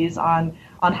hypotheses on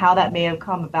how that may have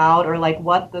come about, or like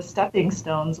what the stepping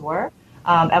stones were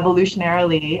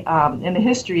evolutionarily in the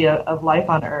history of life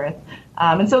on Earth.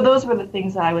 And so those were the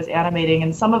things that I was animating,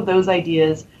 and some of those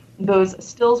ideas, those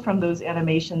stills from those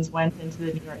animations went into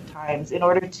the New York Times in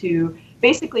order to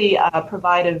basically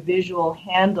provide a visual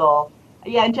handle.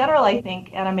 Yeah, in general, I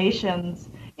think animations,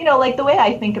 like the way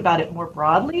I think about it more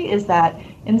broadly is that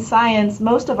in science,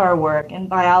 most of our work, in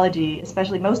biology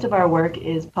especially, most of our work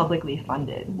is publicly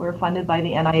funded. We're funded by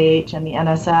the NIH and the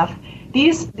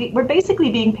NSF. We're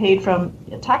basically being paid from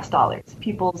tax dollars,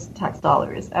 people's tax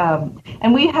dollars.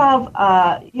 And we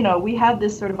have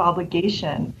this sort of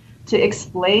obligation to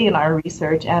explain our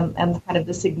research and kind of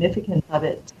the significance of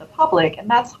it to the public. And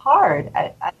that's hard,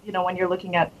 when you're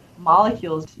looking at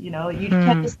molecules, you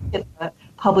can't just get the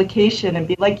publication and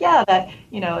be like,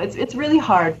 it's really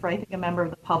hard for, I think, a member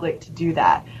of the public to do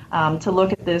that, to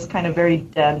look at this kind of very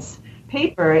dense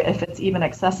paper, if it's even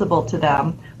accessible to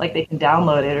them, like they can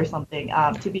download it or something,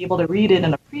 to be able to read it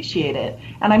and appreciate it.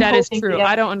 And that is true.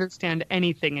 I don't understand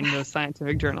anything in those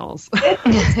scientific journals.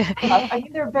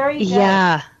 They're very dense.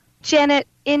 Yeah. Janet,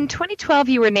 in 2012,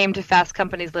 you were named to Fast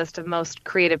Company's list of most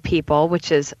creative people,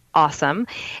 which is awesome.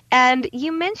 And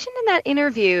you mentioned in that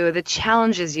interview the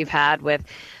challenges you've had with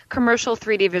commercial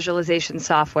 3D visualization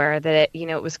software, that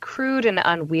it was crude and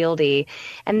unwieldy.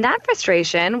 And that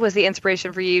frustration was the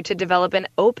inspiration for you to develop an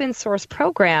open source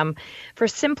program for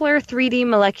simpler 3D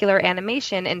molecular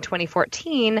animation in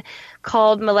 2014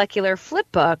 called Molecular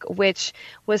Flipbook, which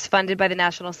was funded by the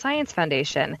National Science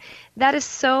Foundation. That is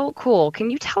so cool. Can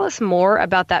you tell us more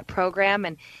about that program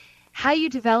and how you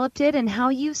developed it and how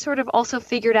you sort of also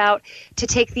figured out to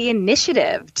take the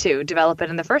initiative to develop it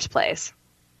in the first place?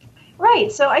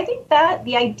 Right. So I think that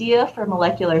the idea for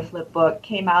Molecular Flipbook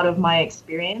came out of my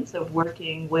experience of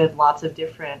working with lots of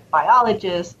different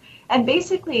biologists, and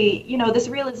basically, this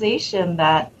realization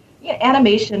that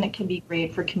animation can be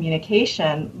great for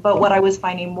communication, but what I was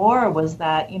finding more was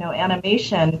that,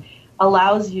 animation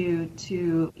allows you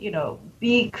to,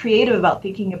 be creative about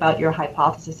thinking about your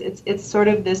hypothesis. It's sort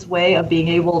of this way of being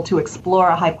able to explore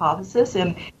a hypothesis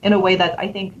in a way that I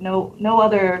think no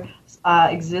other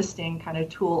existing kind of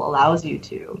tool allows you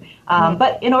to.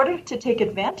 But in order to take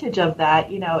advantage of that,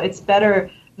 it's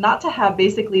better not to have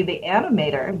basically the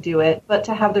animator do it, but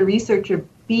to have the researcher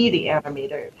be the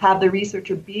animator, have the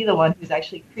researcher be the one who's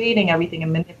actually creating everything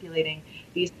and manipulating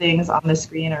these things on the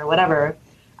screen or whatever.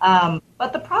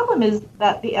 But the problem is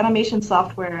that the animation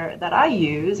software that I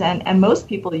use and most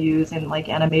people use in like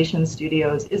animation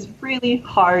studios is really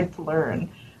hard to learn.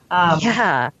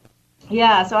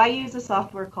 Yeah, so I use a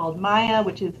software called Maya,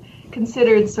 which is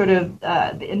considered sort of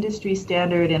the industry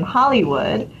standard in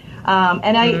Hollywood.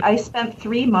 And I spent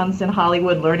 3 months in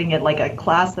Hollywood learning it, like a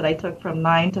class that I took from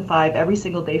 9 to 5 every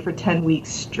single day for 10 weeks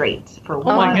straight for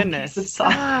one piece of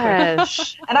software.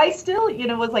 And I still,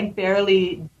 was like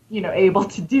barely, able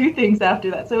to do things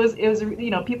after that. So it was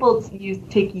people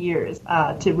take years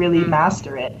to really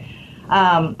master it.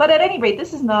 But at any rate,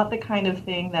 this is not the kind of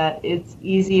thing that it's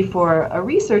easy for a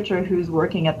researcher who's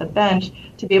working at the bench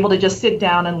to be able to just sit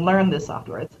down and learn this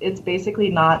software. It's basically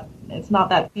not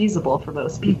that feasible for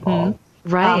most people.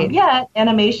 Right. Yet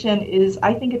animation is,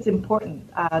 I think it's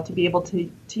important to be able to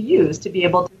use, to be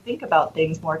able to think about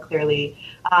things more clearly.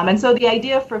 And so the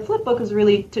idea for Flipbook is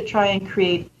really to try and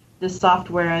create this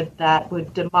software that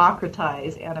would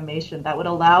democratize animation, that would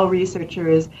allow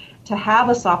researchers to have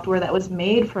a software that was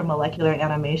made for molecular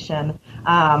animation,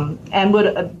 and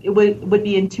would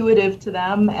be intuitive to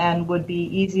them and would be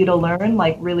easy to learn,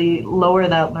 like really lower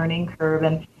that learning curve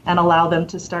and allow them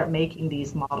to start making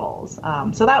these models.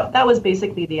 So that was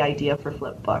basically the idea for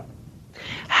Flipbook.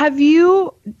 Have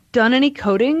you done any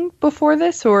coding before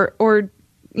this, or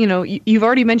you've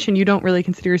already mentioned you don't really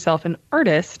consider yourself an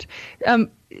artist.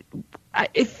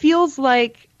 It feels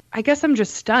like, I guess I'm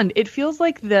just stunned. It feels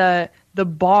like the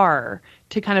bar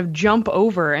to kind of jump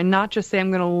over and not just say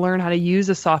I'm going to learn how to use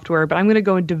a software, but I'm going to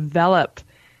go and develop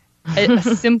a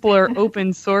simpler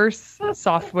open source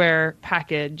software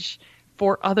package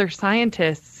for other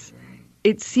scientists.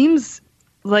 It seems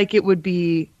like it would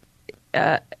be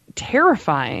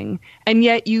terrifying, and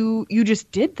yet you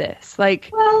just did this. So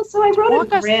I wrote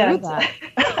a grant.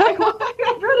 I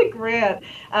wrote a grant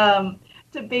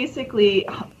to basically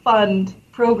fund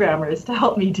programmers to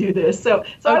help me do this. So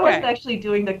I wasn't actually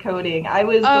doing the coding. I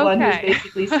was the one who's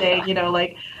basically saying,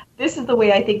 this is the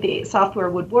way I think the software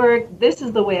would work. This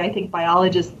is the way I think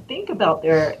biologists think about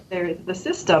the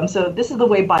system. So this is the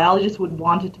way biologists would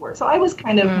want it to work. So I was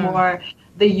kind of more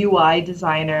the UI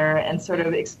designer and sort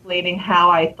of explaining how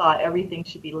I thought everything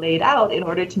should be laid out in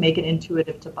order to make it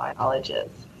intuitive to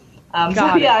biologists.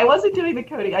 I wasn't doing the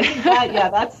coding. I think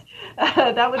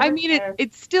that would. I mean,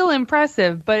 it's still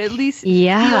impressive, but at least it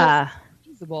feels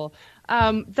feasible.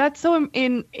 That's so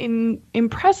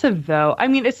impressive, though. I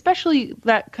mean, especially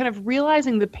that kind of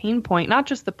realizing the pain point, not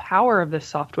just the power of this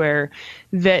software,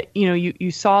 that,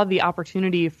 you saw the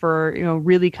opportunity for,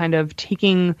 really kind of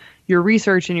taking your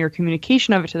research and your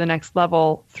communication of it to the next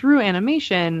level through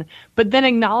animation, but then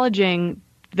acknowledging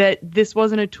that this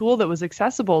wasn't a tool that was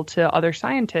accessible to other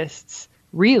scientists,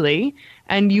 really,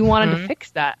 and you wanted to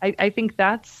fix that. I think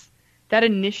that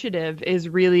initiative is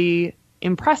really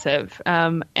impressive,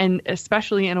 and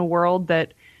especially in a world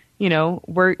that,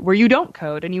 where you don't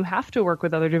code and you have to work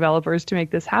with other developers to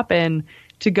make this happen,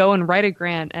 to go and write a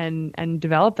grant and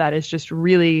develop that is just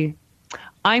really,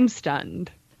 I'm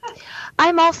stunned.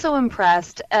 I'm also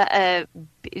impressed. I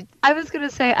was going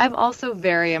to say I'm also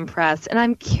very impressed. And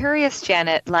I'm curious,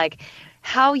 Janet, like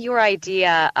how your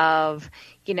idea of,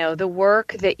 the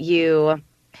work that you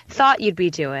thought you'd be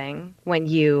doing when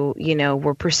you,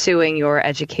 were pursuing your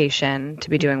education to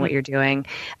be doing what you're doing,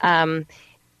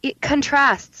 it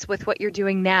contrasts with what you're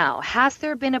doing now. Has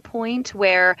there been a point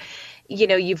where,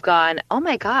 you've gone, oh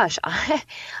my gosh,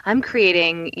 I'm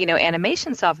creating,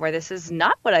 animation software. This is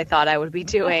not what I thought I would be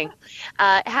doing.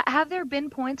 Have there been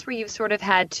points where you've sort of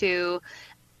had to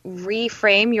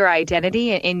reframe your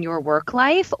identity in your work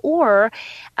life, or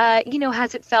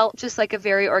has it felt just like a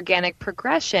very organic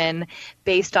progression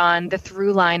based on the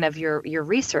through line of your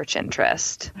research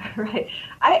interest? Right.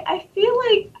 I feel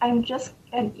like I'm just,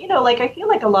 and I feel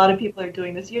like a lot of people are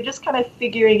doing this. You're just kind of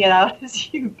figuring it out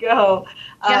as you go.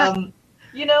 Yeah.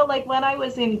 Like when I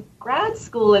was in grad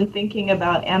school and thinking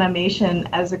about animation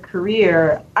as a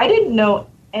career, I didn't know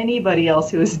anybody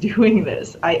else who was doing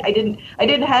this. I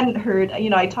hadn't heard,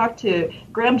 I talked to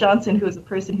Graham Johnson, who was a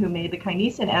person who made the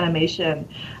Kinesin animation,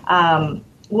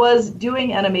 was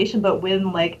doing animation, but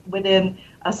within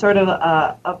a sort of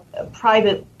a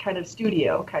private kind of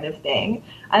studio kind of thing.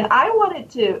 And I wanted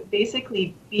to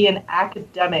basically be an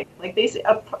academic, like basically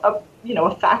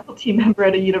a faculty member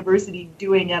at a university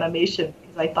doing animation,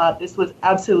 because I thought this was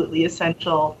absolutely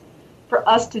essential for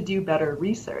us to do better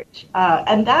research.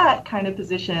 And that kind of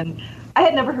position, I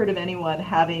had never heard of anyone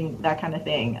having that kind of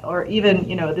thing, or even,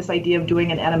 this idea of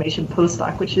doing an animation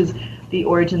postdoc, which is the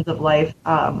Origins of Life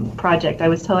project I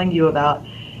was telling you about,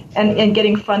 and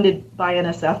getting funded by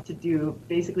NSF to do,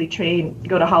 basically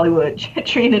go to Hollywood,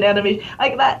 train in animation.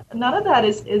 Like that, none of that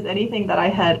is anything that I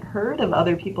had heard of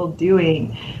other people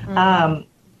doing. But,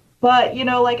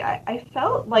 I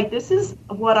felt like this is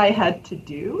what I had to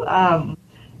do.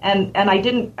 And I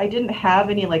didn't have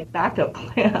any backup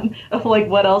plan of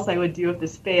what else I would do if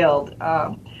this failed.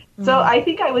 So I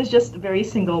think I was just very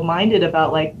single-minded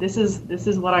about this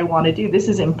is what I want to do. This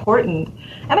is important,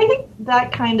 and I think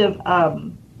that kind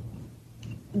of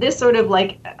this sort of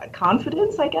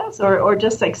confidence, I guess, or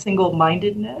just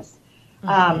single-mindedness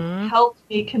helped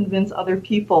me convince other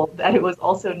people that it was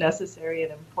also necessary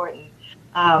and important.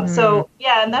 So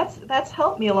yeah, and that's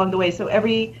helped me along the way. So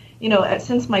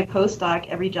since my postdoc,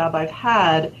 every job I've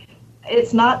had,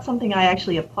 it's not something I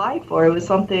actually applied for. It was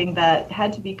something that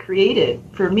had to be created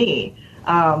for me.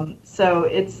 So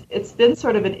it's been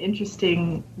sort of an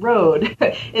interesting road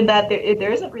in that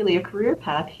there isn't really a career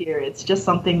path here. It's just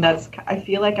something I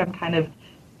feel like I'm kind of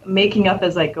making up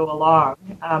as I go along,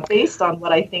 based on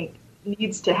what I think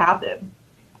needs to happen.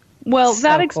 Well,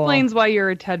 that explains why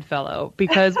you're a TED Fellow,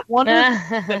 because one of the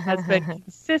things that has been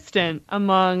consistent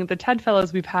among the TED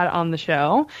Fellows we've had on the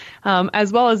show,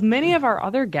 as well as many of our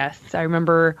other guests. I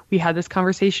remember we had this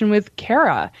conversation with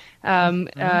Kara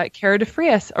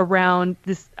DeFrias, around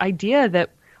this idea that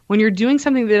when you're doing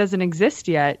something that doesn't exist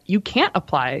yet, you can't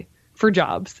apply for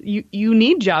jobs. You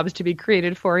need jobs to be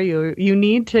created for you. You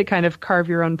need to kind of carve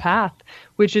your own path,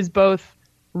 which is both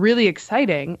really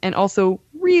exciting and also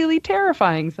really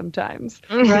terrifying sometimes.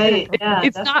 Right. Yeah,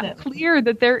 it's not clear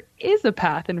that there is a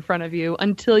path in front of you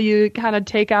until you kind of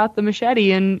take out the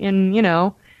machete and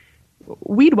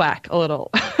weed whack a little.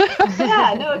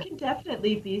 Yeah, no, it can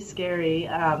definitely be scary.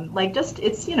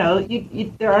 It's,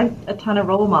 there aren't a ton of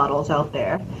role models out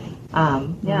there.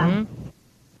 Yeah.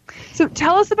 So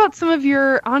tell us about some of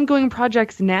your ongoing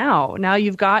projects now. Now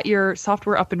you've got your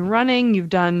software up and running. You've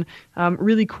done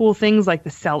really cool things like the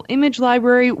cell image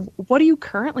library. What are you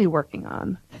currently working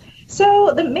on?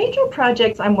 So the major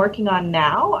projects I'm working on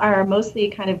now are mostly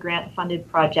kind of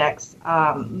grant-funded projects.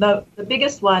 The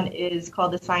biggest one is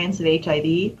called the Science of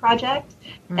HIV project,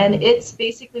 and it's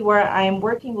basically where I'm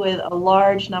working with a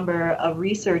large number of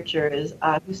researchers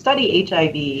who study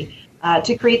HIV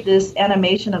to create this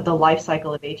animation of the life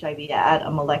cycle of HIV at a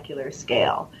molecular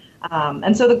scale.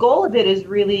 And so the goal of it is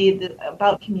really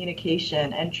about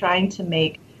communication and trying to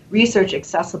make research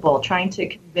accessible, trying to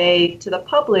convey to the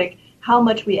public how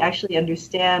much we actually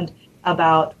understand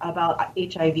about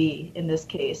HIV in this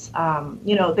case.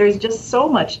 There's just so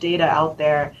much data out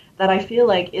there that I feel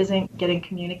like isn't getting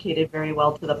communicated very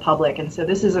well to the public, and so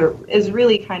this is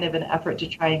really kind of an effort to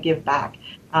try and give back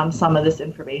some of this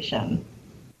information.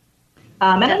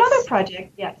 And another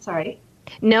project, sorry.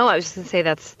 No, I was just going to say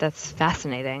that's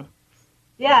fascinating.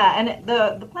 Yeah, and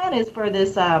the plan is for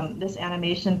this this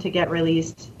animation to get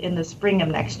released in the spring of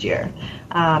next year.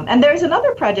 And there's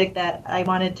another project that I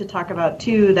wanted to talk about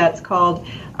too that's called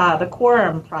the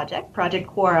Quorum Project, Project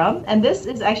Quorum. And this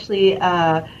is actually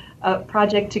a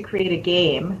project to create a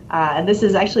game. And this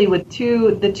is actually with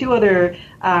the two other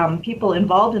people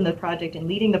involved in the project and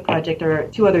leading the project are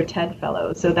 2 other TED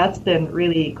Fellows. So that's been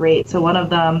really great. So one of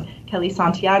them, Kelly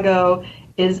Santiago,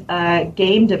 is a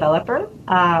game developer.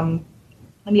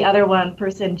 And the other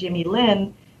person, Jimmy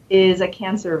Lin, is a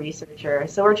cancer researcher.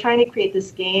 So we're trying to create this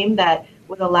game that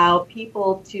would allow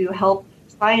people to help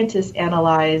scientists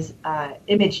analyze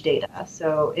image data.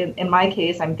 So in my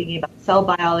case, I'm thinking about cell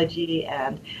biology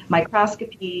and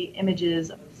microscopy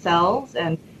images of cells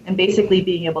and basically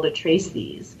being able to trace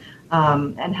these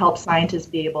and help scientists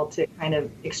be able to kind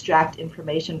of extract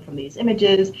information from these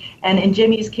images. And in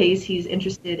Jimmy's case, he's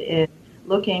interested in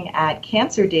looking at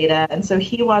cancer data, and so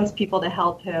he wants people to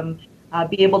help him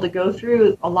be able to go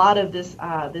through a lot of this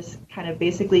kind of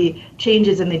basically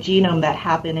changes in the genome that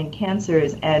happen in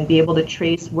cancers and be able to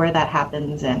trace where that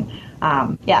happens. And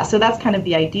so that's kind of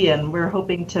the idea, and we're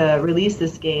hoping to release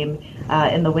this game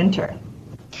in the winter.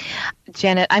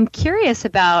 Janet, I'm curious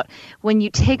about when you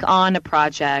take on a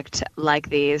project like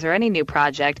these or any new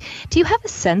project, do you have a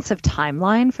sense of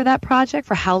timeline for that project,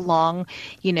 for how long,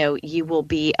 you will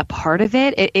be a part of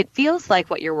it? It feels like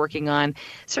what you're working on,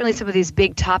 certainly some of these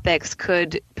big topics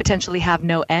could potentially have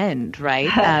no end,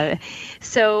 right?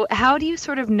 So how do you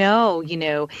sort of know,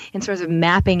 in sort of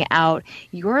mapping out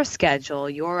your schedule,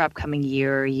 your upcoming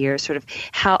year, sort of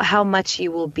how much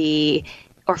you will be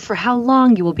or for how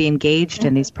long you will be engaged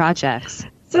in these projects?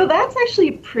 So that's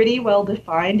actually pretty well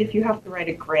defined if you have to write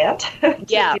a grant.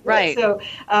 Yeah, right. So,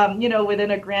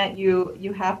 within a grant,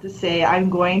 you have to say, I'm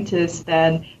going to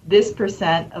spend this %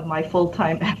 of my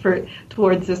full-time effort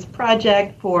towards this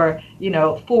project for,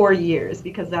 4 years,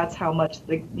 because that's how much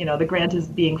the grant is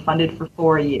being funded for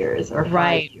 4 years or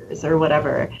 5 years or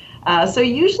whatever. So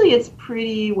usually it's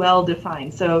pretty well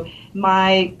defined. So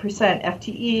my percent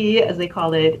FTE, as they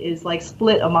call it, is like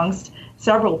split amongst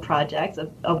several projects,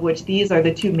 of which these are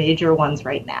the 2 major ones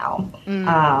right now.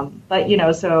 But,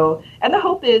 and the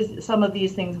hope is some of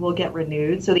these things will get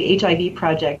renewed. So the HIV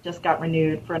project just got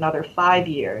renewed for another 5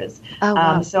 years. Oh,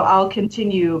 wow. So I'll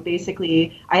continue,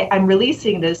 basically, I'm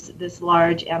releasing this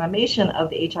large animation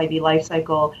of the HIV life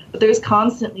cycle, but there's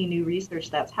constantly new research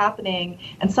that's happening,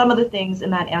 and some of the things in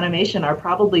that animation are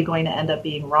probably going to end up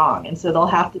being wrong. And so they'll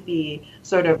have to be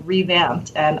sort of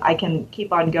revamped, and I can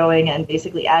keep on going and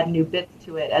basically add new bits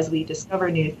to it as we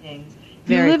discover new things.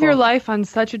 You live your life on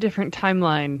such a different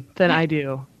timeline than I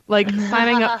do. Like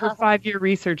signing up for 5-year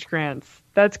research grants.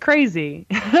 That's crazy.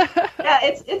 Yeah,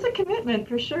 it's a commitment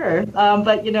for sure.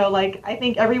 But I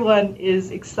think everyone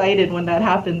is excited when that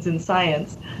happens in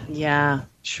science. Yeah.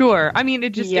 Sure. I mean,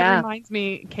 it reminds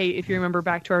me, Kate, if you remember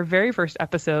back to our very first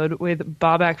episode with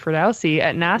Babak Ferdowsi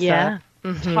at NASA. Yeah.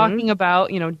 Talking about,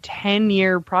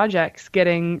 10-year projects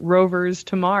getting rovers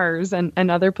to Mars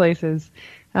and other places.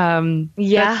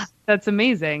 That's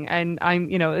amazing. And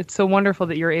it's so wonderful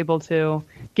that you're able to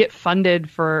get funded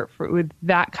for with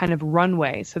that kind of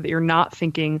runway so that you're not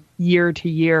thinking year to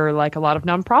year like a lot of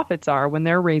nonprofits are when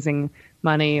they're raising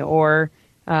money or,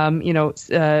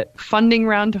 funding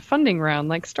round to funding round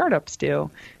like startups do.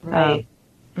 Right.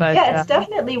 But it's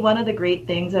definitely one of the great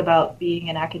things about being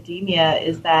in academia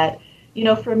is that,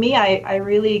 for me, I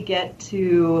really get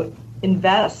to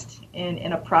invest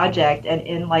in a project and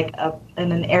in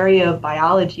an area of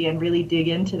biology and really dig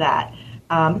into that.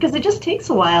 Because it just takes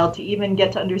a while to even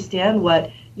get to understand what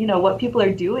people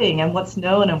are doing and what's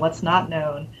known and what's not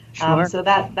known. Sure. So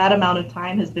that amount of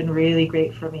time has been really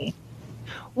great for me.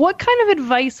 What kind of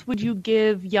advice would you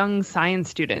give young science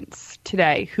students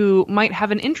today who might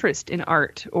have an interest in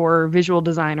art or visual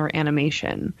design or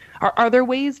animation? Are there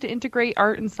ways to integrate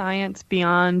art and science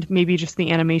beyond maybe just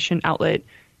the animation outlet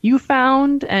you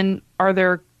found? And are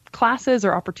there classes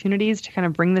or opportunities to kind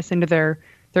of bring this into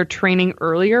their training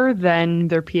earlier than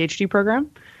their PhD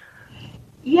program?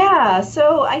 Yeah,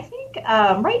 so I think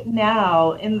right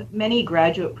now in many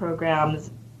graduate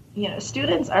programs,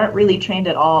 students aren't really trained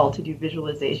at all to do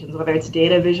visualizations, whether it's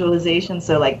data visualization,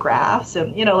 so like graphs,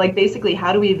 and, basically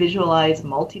how do we visualize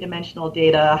multidimensional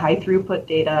data, high throughput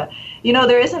data.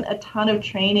 There isn't a ton of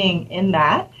training in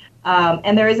that.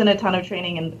 And there isn't a ton of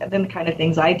training in the kind of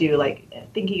things I do, like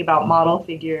thinking about model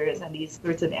figures and these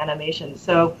sorts of animations.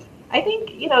 So I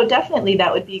think, definitely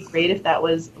that would be great if that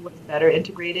was better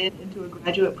integrated into a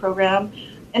graduate program.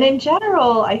 And in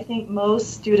general, I think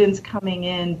most students coming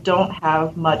in don't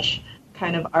have much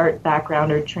kind of art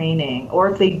background or training, or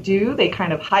if they do, they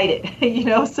kind of hide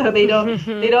it, so they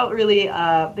don't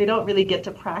really get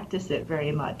to practice it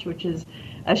very much, which is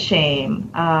a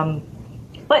shame.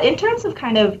 But in terms of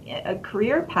kind of a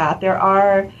career path, there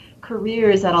are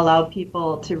careers that allow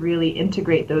people to really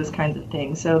integrate those kinds of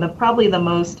things. So probably the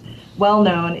most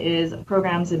well-known is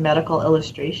programs in medical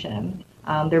illustration.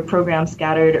 There are programs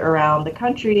scattered around the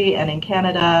country and in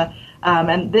Canada,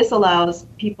 and this allows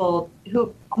people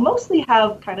who mostly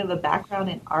have kind of a background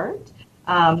in art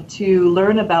to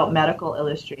learn about medical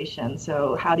illustration.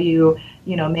 So how do you,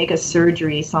 make a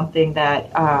surgery something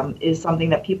that is something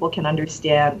that people can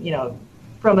understand,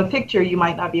 from a picture, you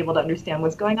might not be able to understand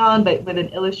what's going on, but with an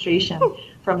illustration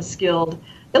from a skilled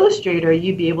illustrator,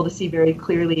 you'd be able to see very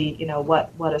clearly,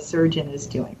 what a surgeon is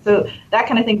doing. So that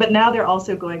kind of thing. But now they're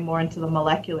also going more into the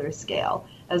molecular scale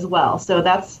as well. So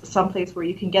that's someplace where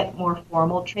you can get more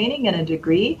formal training and a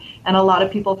degree. And a lot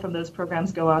of people from those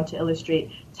programs go on to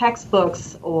illustrate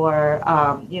textbooks or,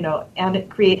 and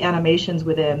create animations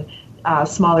within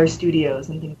smaller studios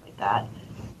and things like that.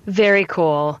 Very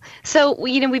cool. So,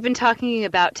 we've been talking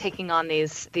about taking on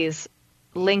these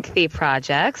lengthy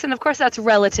projects, and of course that's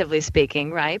relatively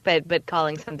speaking, right? But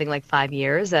calling something like 5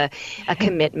 years a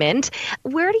commitment.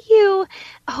 Where do you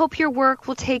hope your work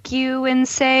will take you in,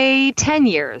 say, 10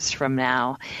 years from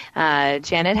now?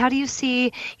 Janet, how do you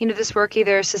see, this work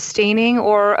either sustaining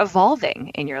or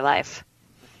evolving in your life?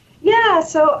 Yeah,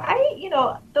 so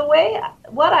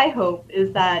what I hope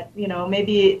is that,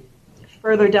 maybe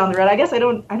further down the road, I guess I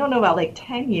don't know about like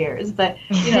 10 years, but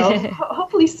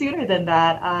hopefully sooner than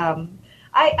that.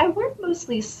 I work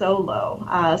mostly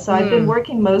solo, so I've been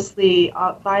working mostly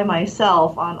by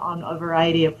myself on a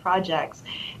variety of projects.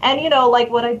 And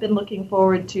what I've been looking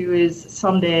forward to is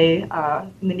someday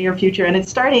in the near future, and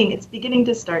it's beginning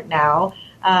to start now,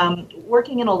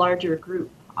 working in a larger group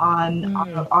on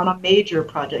a major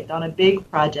project, on a big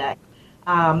project.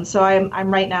 So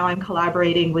I'm right now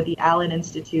collaborating with the Allen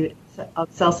Institute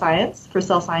of Cell Science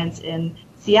in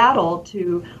Seattle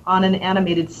on an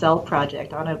animated cell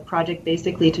project, on a project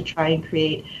basically to try and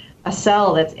create a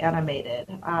cell that's animated.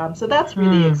 So that's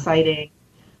really exciting.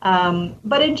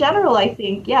 But in general, I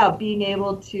think, being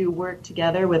able to work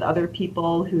together with other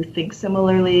people who think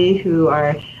similarly, who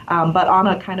are, but on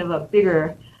a kind of a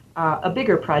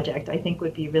bigger project, I think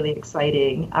would be really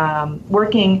exciting.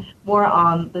 Working more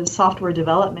on the software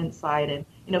development side, and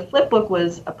Flipbook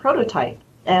was a prototype,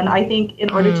 and I think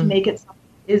in order to make it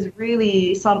is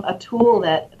really a tool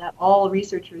that all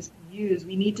researchers can use,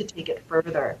 we need to take it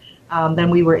further than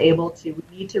we were able to.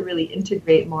 We need to really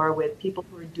integrate more with people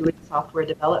who are doing software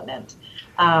development.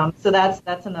 So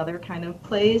that's another kind of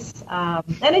place.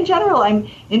 And in general, I'm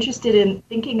interested in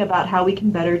thinking about how we can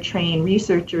better train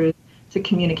researchers to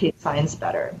communicate science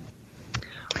better.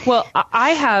 Well,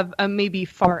 I have a maybe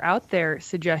far out there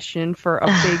suggestion for a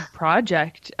big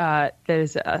project that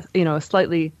is a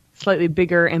slightly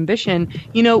bigger ambition.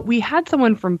 We had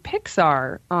someone from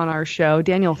Pixar on our show,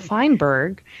 Daniel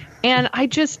Feinberg, and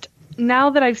now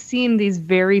that I've seen these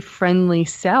very friendly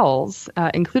cells,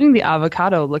 including the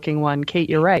avocado-looking one, Kate,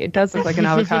 you're right. It does look like an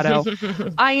avocado.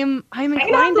 I'm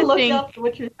inclined to think up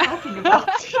what you're talking about.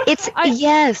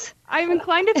 Yes. I'm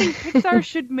inclined to think Pixar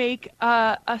should make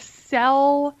a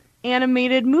cell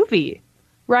animated movie,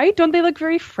 right? Don't they look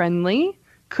very friendly?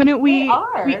 Couldn't we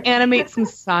animate some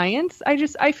science?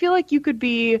 I feel like you could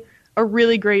be a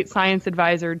really great science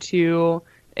advisor to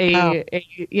a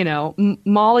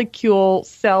molecule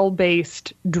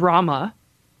cell-based drama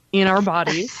in our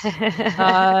bodies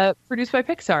produced by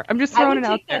Pixar. I'm just throwing it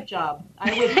out there.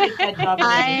 I would take that job.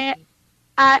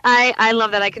 I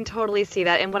love that. I can totally see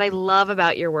that. And what I love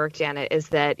about your work, Janet, is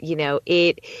that,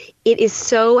 it is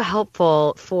so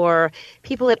helpful for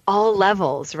people at all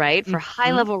levels, right? For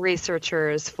high-level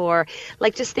researchers, for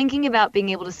just thinking about being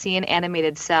able to see an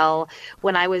animated cell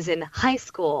when I was in high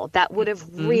school. That would have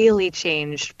really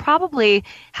changed probably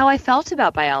how I felt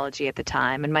about biology at the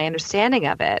time and my understanding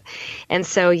of it. And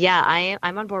so,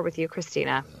 I'm on board with you,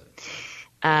 Christina.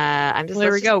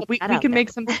 There we go. We can make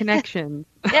some connections.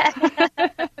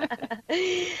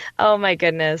 Oh my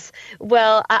goodness.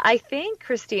 Well, I think,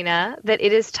 Christina, that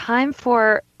it is time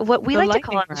for what we like to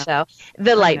call on the show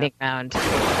the lightning round.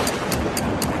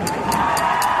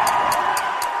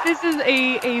 This is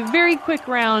a very quick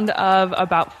round of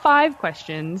about 5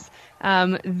 questions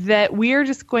that we are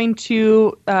just going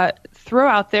to throw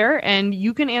out there, and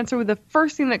you can answer with the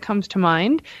first thing that comes to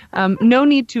mind. No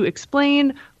need to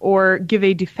explain or give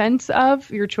a defense of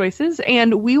your choices,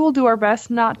 and we will do our best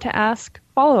not to ask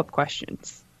follow-up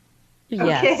questions.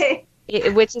 Yes. Okay.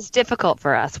 Which is difficult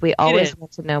for us. We always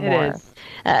want to know more.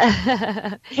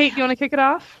 Kate, you want to kick it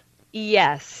off?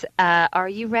 Yes. Are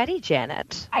you ready,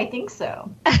 Janet? I think so.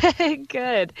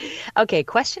 Good. Okay,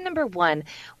 question number 1.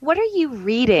 What are you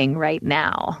reading right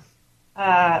now?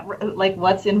 Like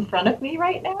what's in front of me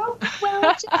right now?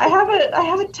 Well, I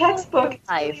have a textbook.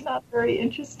 It's really not very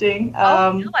interesting.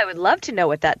 No, I would love to know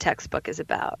what that textbook is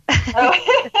about.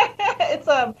 It's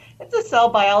a cell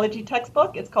biology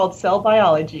textbook. It's called Cell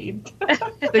Biology.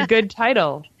 It's a good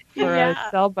title for a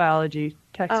cell biology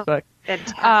textbook.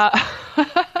 Fantastic.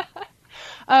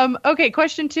 Okay,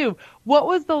 question 2. What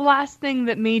was the last thing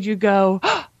that made you go,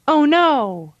 oh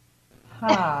no?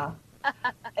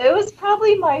 It was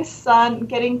probably my son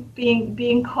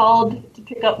being called to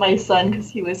pick up my son because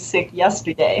he was sick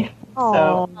yesterday.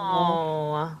 Oh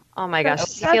my gosh.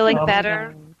 Is he feeling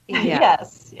better? Yeah.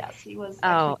 Yes, he was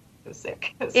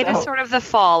sick. It is sort of the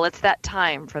fall. It's that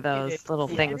time for those little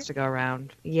things to go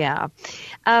around. Yeah.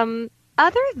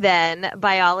 Other than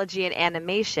biology and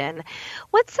animation,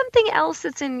 what's something else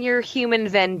that's in your human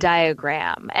Venn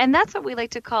diagram? And that's what we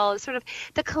like to call sort of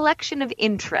the collection of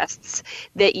interests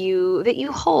that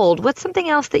you hold. What's something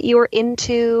else that you're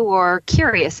into or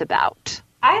curious about?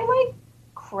 I like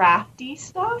crafty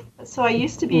stuff. So I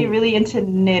used to be really into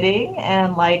knitting,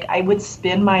 and like I would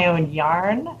spin my own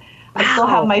yarn. I still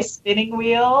have my spinning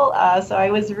wheel, so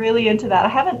I was really into that.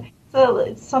 So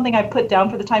it's something I put down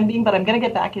for the time being, but I'm going to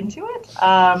get back into it.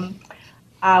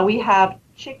 We have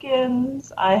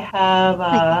chickens. I have.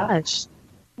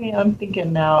 I'm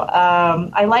thinking now.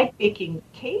 I like baking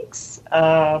cakes.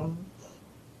 I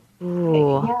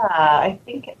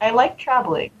think I like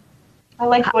traveling. I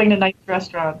like going to nice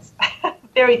restaurants.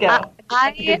 There we go.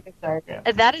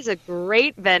 That is a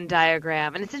great Venn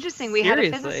diagram. And it's interesting. We had a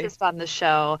physicist on the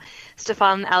show,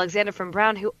 Stefan Alexander from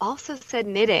Brown, who also said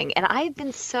knitting. And I've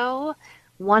been so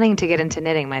wanting to get into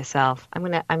knitting myself. I'm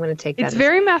gonna take that. It's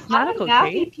very mathematical,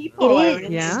 Kate.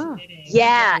 It is.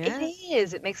 Yeah, it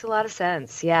is. It makes a lot of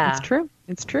sense. Yeah.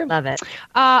 It's true. Love it.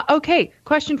 Okay,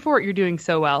 question 4. You're doing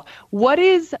so well. What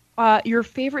is your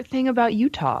favorite thing about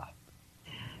Utah?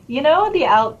 You know, the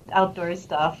outdoor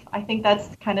stuff. I think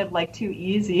that's kind of like too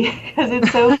easy because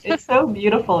it's so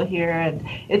beautiful here, and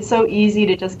it's so easy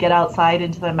to just get outside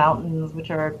into the mountains,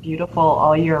 which are beautiful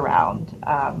all year round.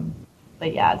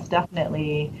 But yeah, it's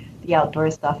definitely the outdoor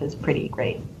stuff is pretty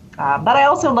great. But I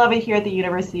also love it here at the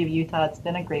University of Utah. It's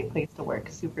been a great place to work,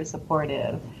 super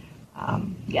supportive.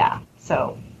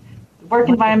 So the work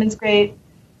environment's great.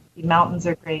 The mountains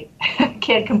are great.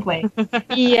 Can't complain.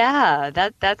 Yeah,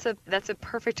 that's a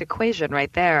perfect equation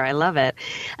right there. I love it.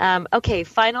 Okay,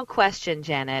 final question,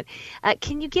 Janet.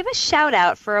 Can you give a shout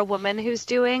out for a woman who's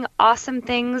doing awesome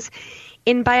things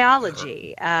in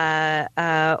biology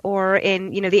or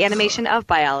in the animation of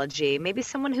biology? Maybe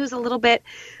someone who's a little bit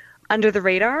under the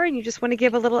radar and you just want to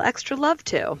give a little extra love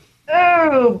to.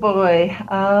 Oh boy,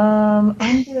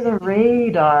 under the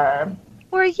radar.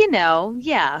 Or,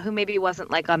 who maybe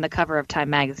wasn't like on the cover of Time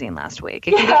magazine last week.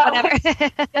 It can be whatever.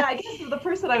 I guess the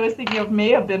person I was thinking of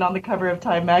may have been on the cover of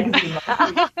Time magazine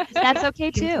last week. That's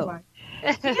okay too.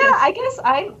 I guess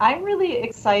I'm really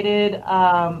excited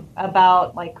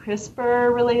about like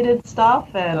CRISPR related stuff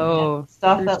and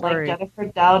stuff that like Jennifer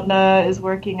Doudna is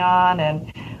working on,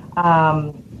 and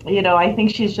I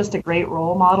think she's just a great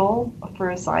role model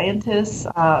for scientists,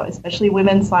 especially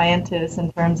women scientists,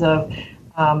 in terms of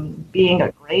being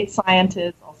a great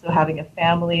scientist, also having a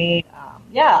family.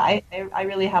 I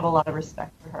really have a lot of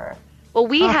respect for her. Well,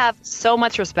 we have so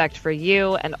much respect for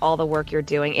you and all the work you're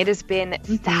doing. It has been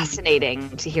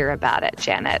fascinating to hear about it,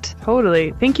 Janet.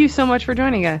 Totally. Thank you so much for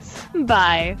joining us.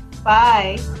 Bye.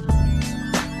 Bye.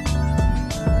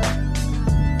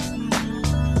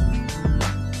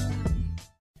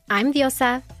 I'm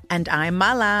Diosa. And I'm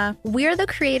Mala. We're the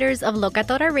creators of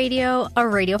Locatora Radio, a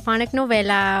radiophonic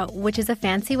novela, which is a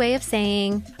fancy way of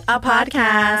saying a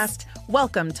podcast.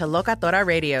 Welcome to Locatora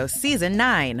Radio Season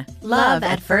 9. Love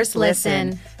at First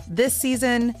Listen. This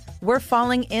season, we're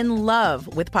falling in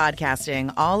love with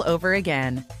podcasting all over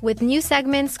again. With new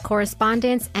segments,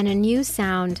 correspondence, and a new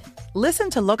sound. Listen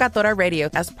to Locatora Radio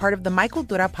as part of the My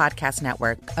Cultura Podcast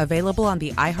Network. Available on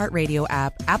the iHeartRadio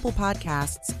app, Apple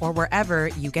Podcasts, or wherever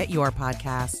you get your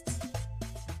podcasts.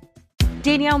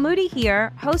 Danielle Moody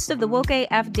here, host of the Woke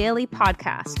AF Daily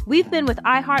podcast. We've been with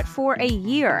iHeart for a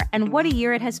year, and what a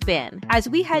year it has been. As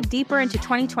we head deeper into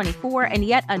 2024 and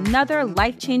yet another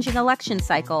life-changing election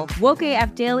cycle, Woke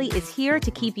AF Daily is here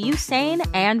to keep you sane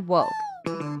and woke.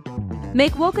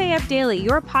 Make Woke AF Daily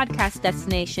your podcast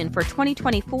destination for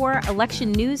 2024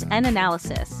 election news and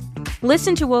analysis.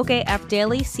 Listen to Woke AF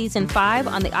Daily Season 5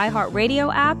 on the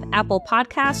iHeartRadio app, Apple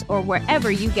Podcasts, or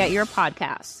wherever you get your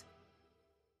podcasts.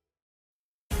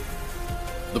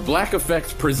 The Black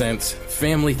Effect presents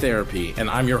Family Therapy, and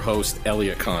I'm your host,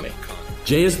 Elliot Connie.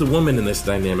 Jay is the woman in this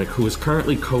dynamic who is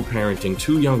currently co-parenting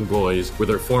 2 young boys with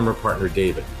her former partner,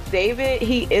 David. David,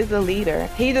 he is a leader.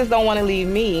 He just don't want to leave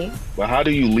me. But how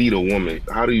do you lead a woman?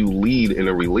 How do you lead in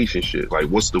a relationship? Like,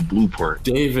 what's the blueprint?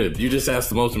 David, you just asked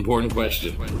the most important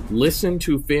question. Listen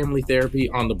to Family Therapy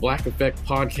on the Black Effect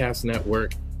Podcast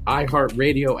Network,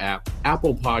 iHeartRadio app,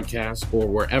 Apple Podcasts, or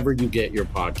wherever you get your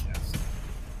podcasts.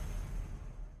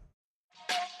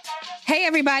 Hey,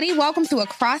 everybody. Welcome to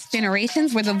Across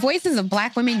Generations, where the voices of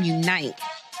Black women unite.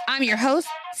 I'm your host,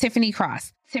 Tiffany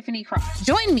Cross.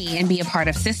 Join me and be a part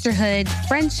of sisterhood,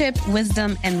 friendship,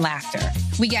 wisdom, and laughter.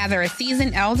 We gather a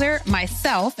seasoned elder,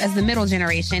 myself as the middle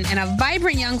generation, and a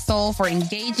vibrant young soul for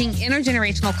engaging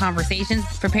intergenerational conversations.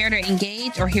 Prepare to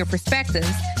engage or hear perspectives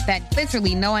that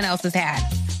literally no one else has had.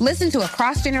 Listen to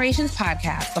Across Generations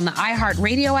podcast on the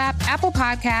iHeartRadio app, Apple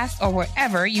Podcasts, or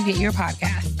wherever you get your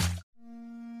podcasts.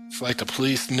 It's like the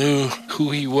police knew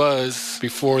who he was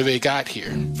before they got here.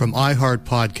 From iHeart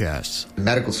Podcasts. The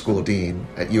medical school dean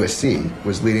at USC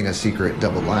was leading a secret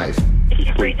double life.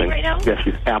 She's breathing right now? Yes,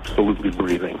 she's absolutely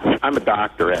breathing. I'm a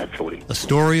doctor, actually. A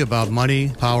story about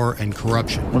money, power, and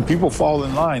corruption. When people fall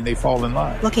in line, they fall in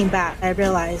line. Looking back, I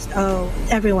realized,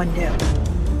 everyone knew.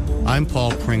 I'm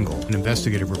Paul Pringle, an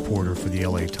investigative reporter for the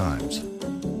LA Times.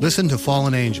 Listen to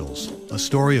Fallen Angels, a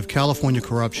story of California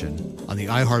corruption on the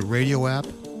iHeartRadio app,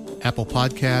 Apple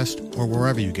Podcast, or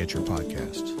wherever you get your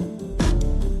podcasts.